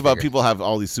 it's about people have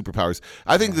all these superpowers.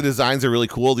 I think the designs are really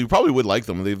cool. You probably would like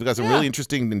them. They've got some really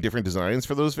interesting and different designs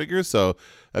for those figures, so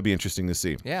that'd be interesting to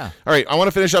see. Yeah. All right, I want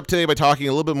to finish up today by talking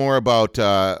a little bit more about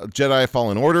Jedi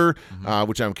Fallen Order,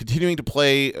 which I'm continuing to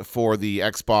play for the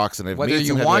Xbox, and I've whether made some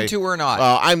you headway. want to or not.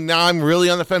 I'm really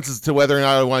on the fence as to whether or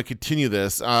not I want to continue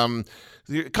this.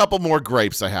 A couple more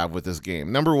gripes I have with this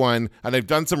game. Number one, and I've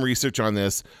done some research on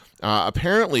this.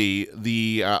 Apparently,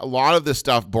 a lot of this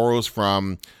stuff borrows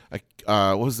from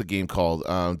what was the game called?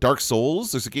 Dark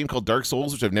Souls. There's a game called Dark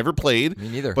Souls, which I've never played. Me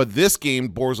neither. But this game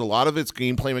borrows a lot of its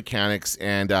gameplay mechanics,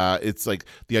 and it's like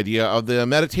the idea of the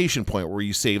meditation point where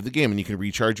you save the game and you can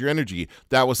recharge your energy.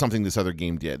 That was something this other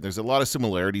game did. There's a lot of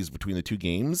similarities between the two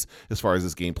games as far as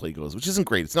this gameplay goes, which isn't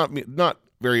great. It's not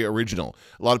very original.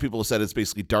 A lot of people have said it's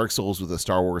basically Dark Souls with a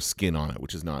Star Wars skin on it,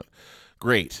 which is not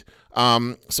great.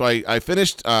 So I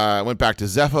finished, went back to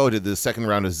Zepho, did the second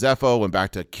round of Zepho, went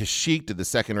back to Kashyyyk, did the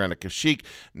second round of Kashyyyk.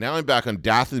 Now I'm back on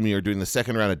Dathomir doing the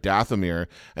second round of Dathomir,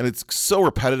 and it's so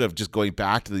repetitive just going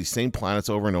back to these same planets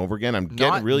over and over again. I'm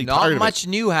getting really tired of it. Not much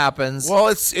new happens. Well,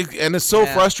 it's so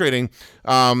frustrating.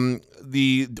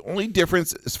 The only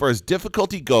difference as far as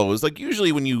difficulty goes, like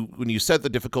usually when you set the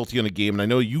difficulty on a game, and I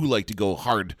know you like to go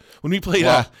hard. When we played,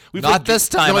 not this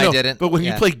time. I didn't. But when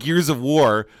you play Gears of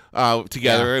War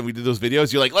together and we did those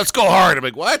videos, you're like, let's go hard. I'm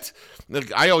like, what?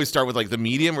 Like, I always start with like the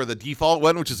medium or the default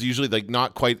one, which is usually like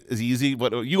not quite as easy.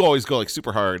 But you always go like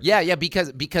super hard. Yeah,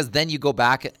 because then you go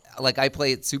back. Like I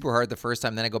play it super hard the first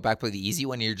time, then I go back play the easy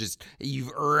one.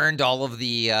 You've earned all of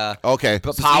the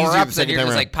power ups, and you're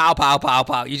just like pow pow pow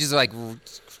pow. You just like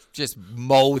just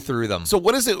mow through them. So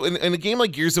what is it in a game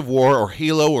like Gears of War or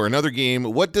Halo or another game?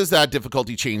 What does that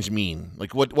difficulty change mean?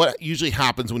 Like what usually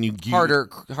happens when you harder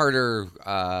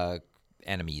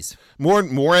enemies,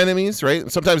 more enemies,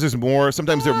 right? Sometimes there's more.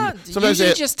 Sometimes sometimes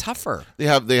they're just tougher. They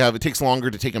have. It takes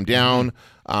longer to take them down.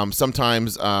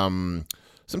 Sometimes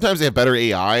they have better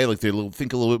AI. Like they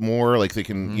think a little bit more. Like they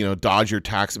can dodge your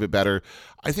attacks a bit better.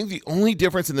 I think the only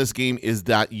difference in this game is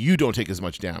that you don't take as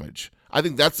much damage. I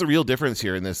think that's the real difference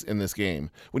here in this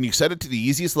game. When you set it to the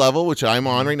easiest level, which I'm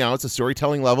on right now, it's a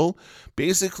storytelling level.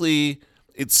 Basically,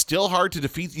 it's still hard to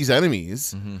defeat these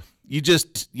enemies.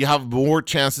 You have more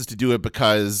chances to do it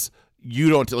because you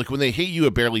don't, like when they hit you,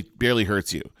 it barely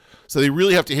hurts you. So they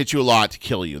really have to hit you a lot to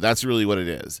kill you. That's really what it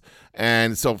is.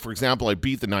 And so, for example, I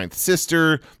beat the Ninth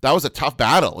Sister. That was a tough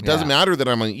battle. It doesn't matter that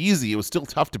I'm on easy. It was still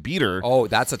tough to beat her. Oh,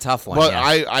 that's a tough one.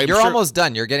 But you're almost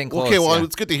done. You're getting close. Okay, well,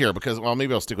 it's good to hear because,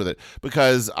 maybe I'll stick with it.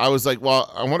 Because I was like,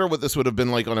 I wonder what this would have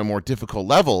been like on a more difficult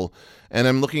level. And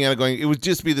I'm looking at it going, it would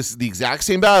just be the exact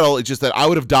same battle. It's just that I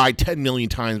would have died 10 million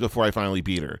times before I finally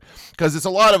beat her. Because it's a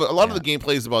lot of the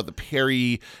gameplay is about the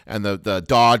parry and the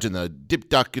dodge and the dip,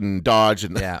 duck, and dodge.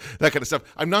 And that kind of stuff.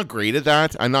 I'm not great at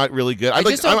that. I'm not really good. I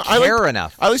just don't care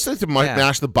enough. I just like to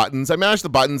mash the buttons. I mash the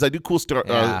buttons. I do cool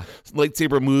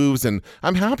lightsaber moves, and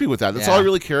I'm happy with that. That's all I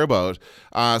really care about.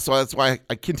 So that's why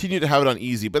I continue to have it on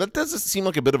easy. But it does seem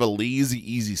like a bit of a lazy,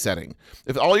 easy setting.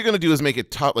 If all you're going to do is make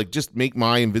it tough, like just make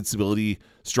my invincibility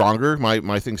stronger,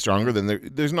 my thing stronger,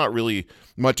 then there's not really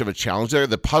much of a challenge there.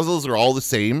 The puzzles are all the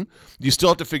same. You still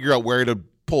have to figure out where to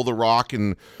pull the rock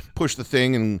and push the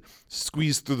thing and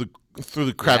squeeze through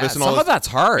the crevice and all. Some of that's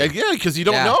hard. Yeah, because you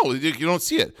don't know. You don't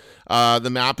see it. The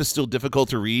map is still difficult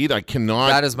to read. I cannot.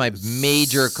 That is my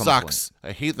major complaint. Sucks.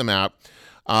 I hate the map.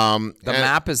 The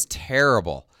map is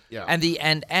terrible. Yeah. And the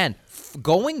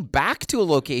going back to a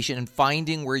location and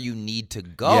finding where you need to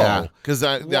go. Yeah, because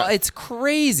it's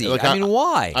crazy. Like, I mean,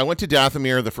 why? I went to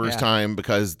Dathomir the first time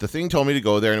because the thing told me to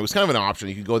go there, and it was kind of an option.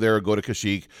 You could go there or go to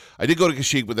Kashyyyk. I did go to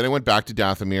Kashyyyk, but then I went back to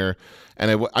Dathomir,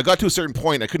 and I got to a certain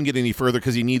point. I couldn't get any further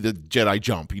because you need the Jedi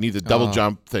jump. You need the double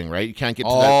jump thing, right? You can't get to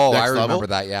that next level. I remember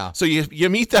that, yeah. So you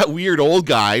meet that weird old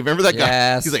guy. Remember that guy?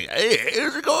 Yes. He's like, hey,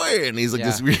 here's it going. And he's like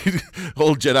this weird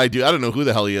old Jedi dude. I don't know who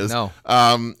the hell he is. No.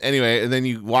 Anyway, and then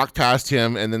you walk past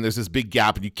him, and then there's this big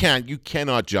gap, and you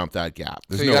cannot jump that gap.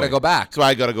 There's so you no got to way. go back. So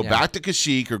I got to go back to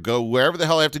Kashyyyk or go wherever the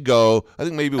hell I have to go. I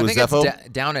think maybe it was Zepho. It's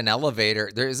down an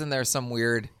elevator. Isn't there some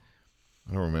weird?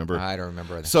 I don't remember. I don't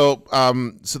remember. So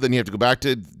then you have to go back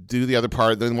to do the other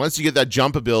part. Then once you get that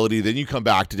jump ability, then you come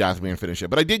back to Dathomir and finish it.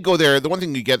 But I did go there. The one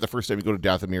thing you get the first time you go to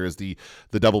Dathomir is the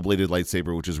double-bladed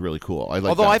lightsaber, which is really cool. I like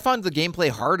Although that. I found the gameplay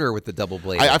harder with the double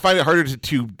blade. I find it harder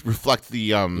to reflect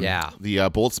the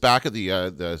bolts back of the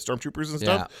stormtroopers and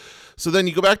stuff. Yeah. So then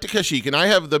you go back to Kashyyyk, and I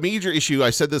have the major issue,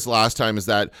 I said this last time, is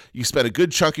that you spend a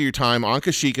good chunk of your time on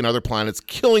Kashyyyk and other planets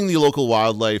killing the local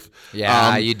wildlife.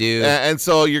 Yeah, you do. And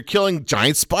so you're killing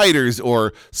giant spiders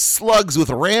or slugs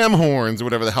with ram horns or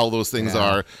whatever the hell those things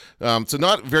are. So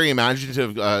not very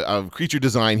imaginative of creature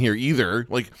design here either.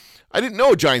 Like, I didn't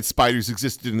know giant spiders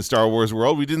existed in the Star Wars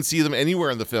world. We didn't see them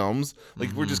anywhere in the films.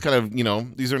 Like, we're just kind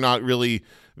of, these are not really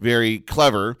very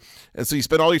clever. And so you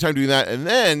spend all your time doing that, and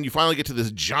then you finally get to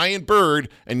this giant bird,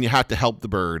 and you have to help the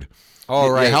bird.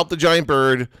 You help the giant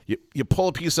bird. You pull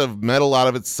a piece of metal out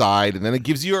of its side, and then it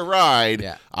gives you a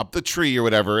ride up the tree or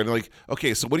whatever. And like,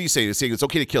 okay, so what do you say? You're saying it's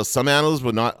okay to kill some animals,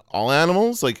 but not all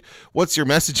animals? Like, what's your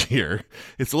message here?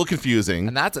 It's a little confusing.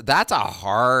 And that's a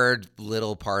hard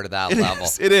little part of that level.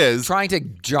 It is. Trying to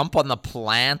jump on the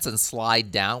plants and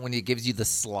slide down when it gives you the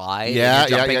slide. Yeah, and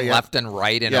you're jumping left and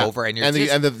right and over, and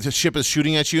the ship is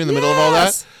shooting at you in the middle of all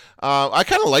that. I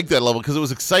kind of liked that level because it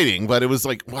was exciting, but it was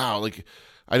like, wow, like.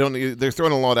 They're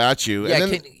throwing a lot at you.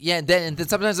 Yeah, and then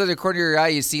sometimes out of the corner of your eye,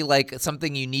 you see like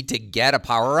something you need to get, a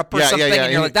power up or something,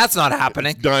 and you're like, that's not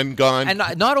happening. Done, gone.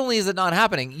 And not only is it not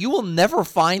happening, you will never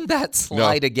find that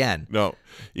slide again. No,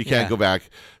 you can't go back.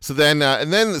 So then,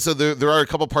 so there are a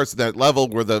couple parts of that level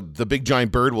where the big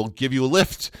giant bird will give you a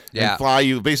lift and fly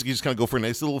you. Basically, just kind of go for a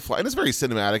nice little fly, and it's very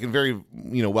cinematic and very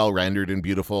well rendered and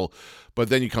beautiful. But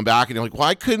then you come back and you're like,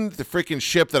 why couldn't the freaking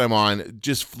ship that I'm on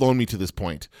just flown me to this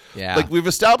point? Yeah. Like, we've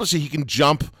established that he can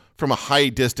jump from a high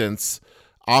distance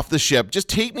off the ship. Just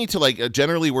take me to like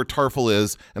generally where Tarful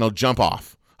is, and I'll jump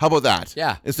off. How about that?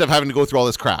 Yeah. Instead of having to go through all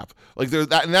this crap. Like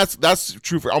that's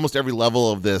true for almost every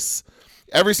level of this.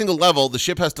 Every single level, the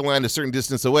ship has to land a certain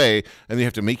distance away, and you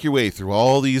have to make your way through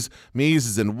all these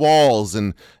mazes and walls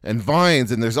and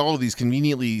vines, and there's all of these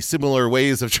conveniently similar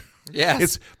ways of.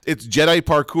 Yes. It's Jedi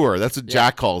parkour. That's what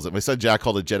Jack calls it. My son Jack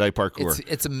called it Jedi parkour.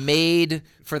 It's made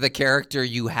for the character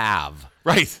you have.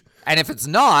 Right. And if it's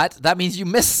not, that means you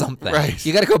missed something. Right.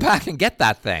 You got to go back and get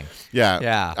that thing. Yeah.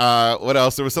 Yeah. What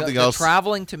else? There was something else. The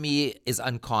traveling to me is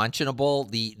unconscionable.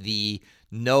 The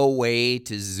no way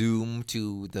to zoom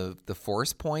to the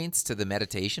force points, to the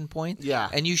meditation points. Yeah.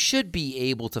 And you should be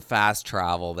able to fast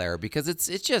travel there because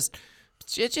it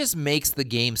just makes the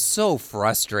game so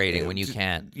frustrating when you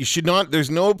can't. You should not. There's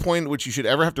no point at which you should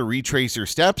ever have to retrace your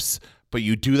steps, but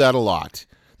you do that a lot.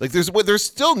 Like there's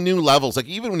still new levels. Like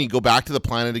even when you go back to the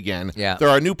planet again, there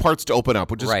are new parts to open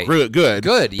up, which is good. Good,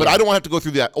 but I don't want to have to go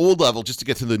through that old level just to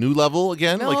get to the new level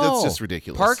again. No. Like that's just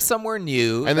ridiculous. Park somewhere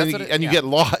new, and then you get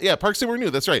lost. Yeah, park somewhere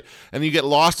new. That's right. And then you get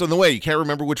lost on the way. You can't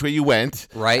remember which way you went.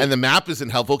 Right. And the map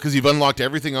isn't helpful because you've unlocked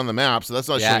everything on the map, so that's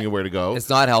not showing you where to go. It's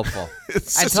not helpful.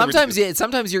 And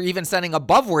sometimes you're even standing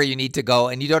above where you need to go,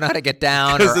 and you don't know how to get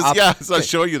down. Or up. It's not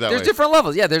showing you that. There's way. different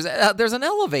levels. Yeah, there's an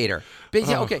elevator. But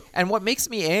yeah, okay. And what makes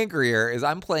me angrier is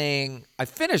I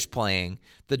finished playing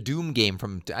the Doom game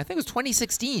from, I think it was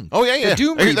 2016. Oh, yeah. The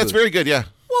Doom reboot. That's very good, yeah.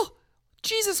 Well,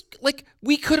 Jesus, like,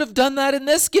 we could have done that in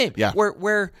this game. Yeah.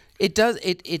 Where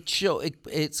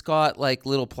it's got, like,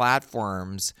 little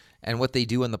platforms, and what they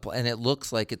do in the and it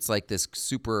looks like it's like this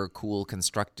super cool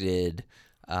constructed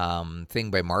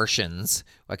thing by Martians,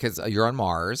 because you're on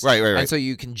Mars, Right. And so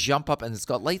you can jump up, and it's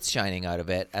got lights shining out of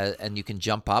it, and you can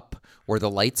jump up where the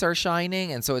lights are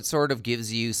shining, and so it sort of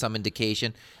gives you some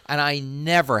indication. And I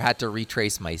never had to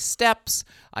retrace my steps.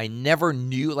 I never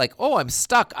knew, like, oh, I'm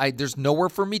stuck. There's nowhere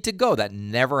for me to go. That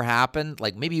never happened.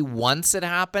 Like maybe once it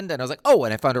happened, and I was like, oh,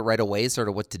 and I found it right away, sort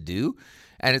of what to do.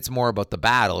 And it's more about the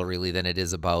battle really than it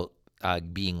is about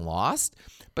being lost.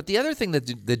 But the other thing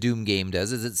that the Doom game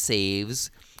does is it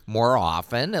saves more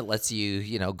often. It lets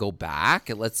you, go back.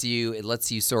 It lets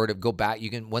you sort of go back. You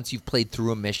can, once you've played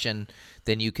through a mission,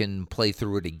 then you can play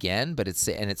through it again. But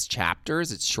it's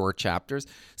chapters. It's short chapters.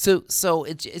 So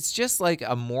it's just like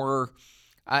a more,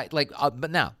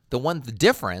 but now the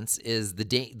difference is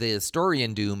the story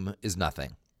in Doom is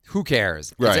nothing. Who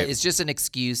cares? Right. It's just an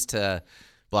excuse to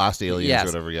blast aliens or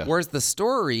whatever. Yeah. Whereas the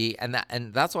story, and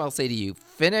that's why I'll say to you,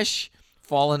 finish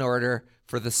Fallen Order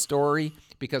for the story,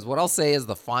 because what I'll say is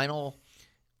the final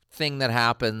thing that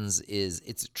happens is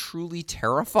it's truly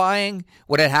terrifying.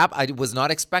 What had happened, I was not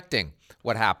expecting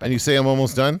what happened. And you say I'm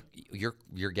almost done?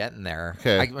 You're getting there.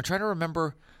 Okay. I'm trying to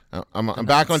remember. I'm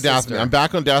back on Sister. Dathomir. I'm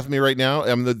back on Dathomir right now.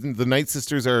 The Night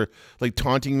Sisters are like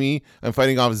taunting me. I'm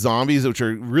fighting off zombies, which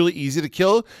are really easy to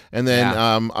kill, and then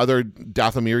other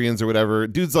Dathomirians or whatever.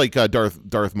 Dudes like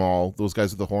Darth Maul, those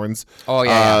guys with the horns. Oh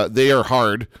yeah, they are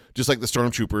hard, just like the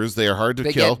Stormtroopers. They are hard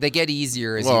to kill. They get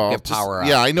easier as you get power up.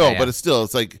 Yeah, I know, but it's still,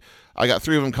 it's like I got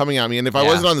 3 of them coming at me, and if I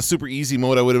wasn't on the super easy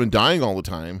mode, I would have been dying all the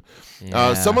time.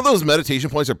 Yeah. Some of those meditation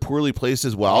points are poorly placed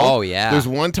as well. Oh, yeah. There's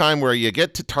one time where you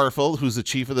get to Tarful, who's the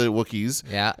chief of the Wookiees,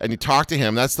 Yeah. and you talk to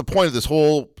him. That's the point of this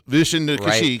whole mission to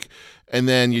Kashyyyk. And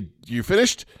then you're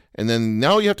finished, and then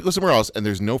now you have to go somewhere else, and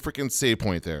there's no freaking save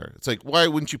point there. It's like, why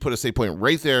wouldn't you put a save point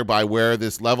right there by where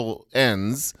this level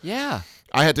ends? Yeah.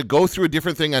 I had to go through a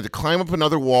different thing. I had to climb up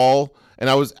another wall, and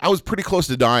I was pretty close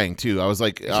to dying too. I was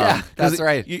like, that's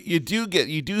right. You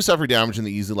do suffer damage in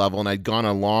the easy level, and I'd gone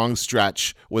a long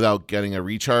stretch without getting a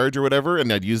recharge or whatever,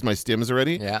 and I'd used my stims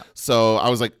already. Yeah. So I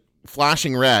was like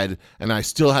flashing red, and I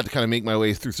still had to kind of make my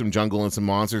way through some jungle and some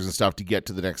monsters and stuff to get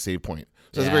to the next save point.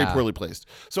 So it's very poorly placed.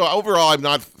 So overall, I'm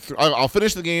not. I'll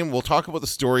finish the game. We'll talk about the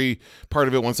story part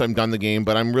of it once I'm done the game.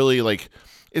 But I'm really like,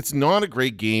 it's not a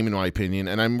great game in my opinion,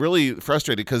 and I'm really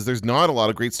frustrated because there's not a lot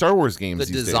of great Star Wars games.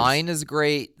 The design is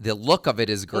great. The look of it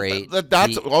is great.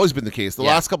 That's always been the case. The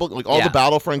last couple, like all the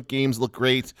Battlefront games, look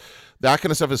great. That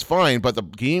kind of stuff is fine, but the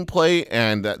gameplay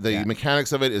and the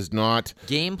mechanics of it is not.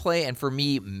 Gameplay, and for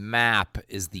me, map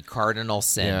is the cardinal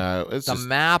sin. Yeah, it's the just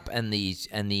map and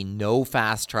the no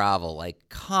fast travel. Like,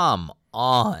 come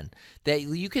on, that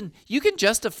you can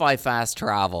justify fast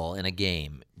travel in a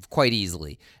game quite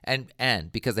easily,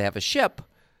 and because they have a ship,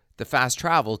 the fast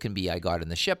travel can be I got in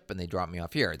the ship and they dropped me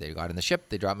off here. They got in the ship,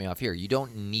 they dropped me off here. You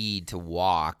don't need to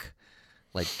walk.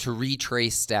 Like to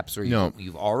retrace steps where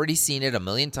you've already seen it a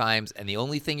million times, and the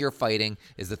only thing you're fighting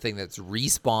is the thing that's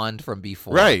respawned from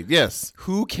before. Right, yes.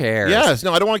 Who cares? Yes,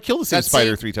 no, I don't want to kill the same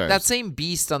spider 3 times. That same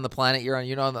beast on the planet you're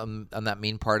on, on that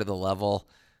main part of the level,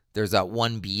 there's that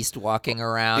one beast walking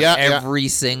around every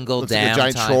single Looks damn like a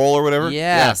giant time. troll or whatever?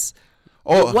 Yes. Yeah.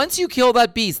 Oh, But once you kill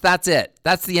that beast, that's it.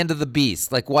 That's the end of the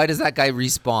beast. Like, why does that guy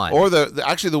respawn? or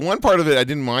actually the one part of it I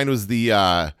didn't mind was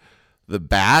the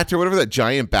bat or whatever, that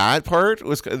giant bat part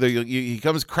was. He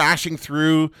comes crashing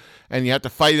through, and you have to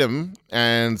fight him,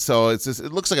 and so it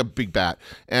looks like a big bat.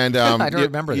 And I don't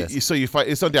remember this. So you fight.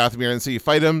 It's on Dathomir, and so you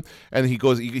fight him, and he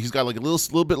goes. He's got like a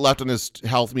little bit left on his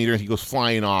health meter, and he goes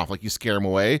flying off. Like you scare him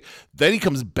away. Then he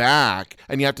comes back,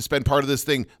 and you have to spend part of this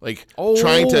thing like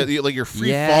trying to like you're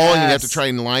free falling, and you have to try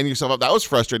and line yourself up. That was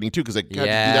frustrating too because I had to do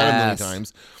that a million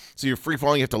times. So you're free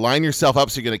falling, you have to line yourself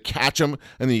up so you're going to catch him,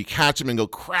 and then you catch him and go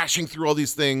crashing through all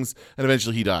these things, and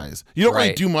eventually he dies. You don't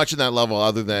really do much in that level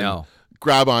other than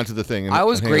grab onto the thing. I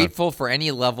was grateful for any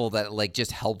level that like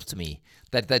just helped me,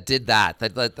 that did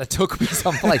that took me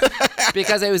someplace.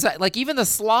 Because it was like even the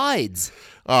slides.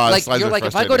 Like slides you're like,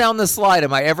 if I go down this slide,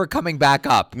 am I ever coming back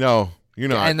up? No. You're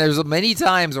not. And there's many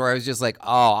times where I was just like,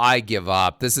 oh, I give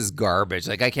up. This is garbage.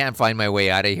 Like I can't find my way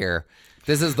out of here.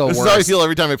 This is the worst. This is how I feel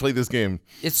every time I play this game.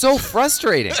 It's so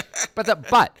frustrating.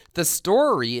 But the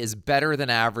story is better than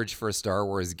average for a Star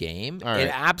Wars game. Right.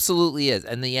 It absolutely is.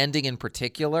 And the ending in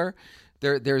particular,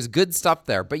 there's good stuff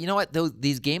there. But you know what?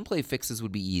 These gameplay fixes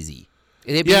would be easy.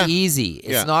 It'd be easy.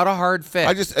 It's not a hard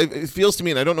fix. It feels to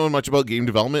me, and I don't know much about game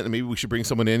development, and maybe we should bring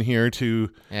someone in here to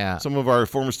some of our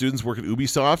former students work at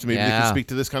Ubisoft. Maybe they can speak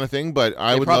to this kind of thing, but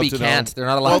I would love to know. They probably can't. They're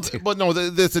not allowed to. But no,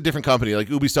 that's a different company. Like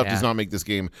Ubisoft does not make this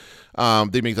game.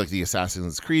 They make like the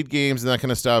Assassin's Creed games and that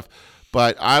kind of stuff.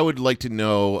 but I would like to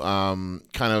know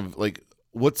kind of like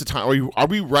what's the time? Are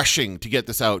we rushing to get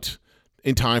this out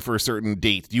in time for a certain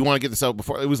date? Do you want to get this out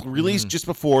before it was released just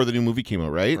before the new movie came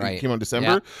out, right? Right. It came out in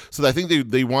December. Yeah. So I think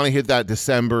they want to hit that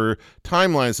December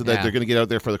timeline so that Yeah. they're going to get out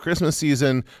there for the Christmas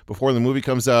season before the movie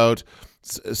comes out.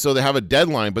 So they have a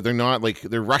deadline, but they're not like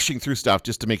they're rushing through stuff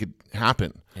just to make it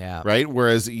happen. Yeah. Right.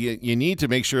 Whereas you need to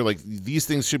make sure like these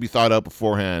things should be thought out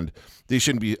beforehand. They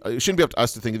shouldn't be. It shouldn't be up to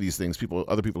us to think of these things.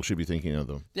 Other people should be thinking of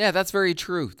them. Yeah, that's very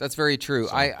true. That's very true.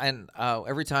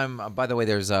 Every time. By the way,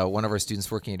 there's one of our students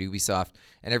working at Ubisoft,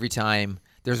 and every time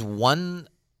there's one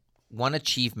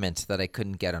achievement that I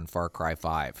couldn't get on Far Cry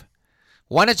 5.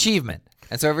 One achievement,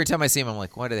 and so every time I see him, I'm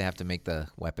like, why do they have to make the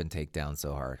weapon takedown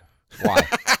so hard? Why?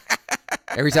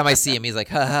 Every time I see him, he's like,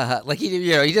 ha ha ha. Like he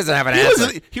doesn't have an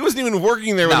answer. He wasn't even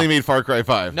working there when No. they made Far Cry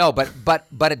 5. No, but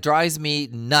it drives me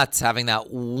nuts having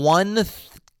that one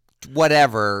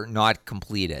whatever not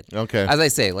completed. Okay. As I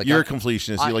say, like You're a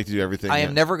completionist. You like to do everything. I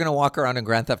am never going to walk around in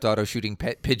Grand Theft Auto shooting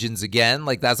pigeons again.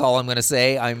 Like that's all I'm going to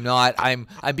say. I'm not. I'm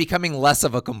becoming less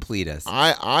of a completist.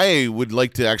 I would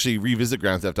like to actually revisit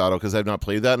Grand Theft Auto because I've not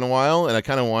played that in a while, and I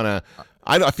kind of want to.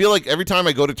 I feel like every time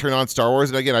I go to turn on Star Wars,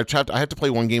 and again, I have to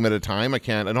play one game at a time. I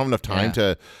don't have enough time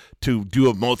to do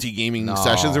a multi-gaming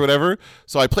sessions or whatever.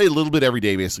 So I play a little bit every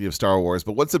day, basically, of Star Wars.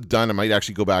 But once I'm done, I might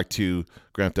actually go back to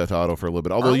Grand Theft Auto for a little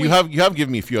bit. Although you have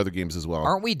given me a few other games as well.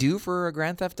 Aren't we due for a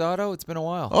Grand Theft Auto? It's been a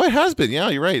while. Oh, it has been. Yeah,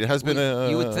 you're right. It has been.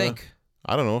 You would think.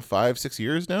 I don't know, 5-6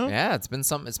 years now. Yeah, it's been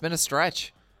a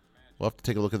stretch. We'll have to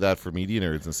take a look at that for Media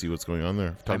Nerds and see what's going on there.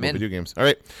 Talk I'm about in. video games. All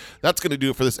right. That's going to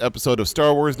do it for this episode of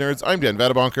Star Wars Nerds. I'm Dan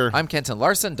Vadabonker. I'm Kenton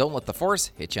Larson. Don't let the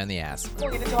Force hit you on the ass.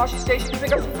 Going to Toshi Station to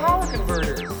pick up some power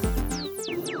converters.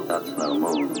 That's no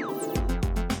move.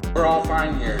 We're all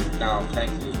fine here now,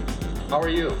 thank you. How are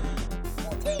you?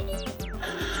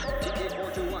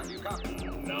 TK-421, you copy?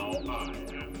 Now I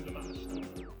am the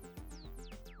master.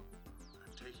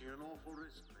 I'm taking an awful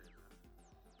risk,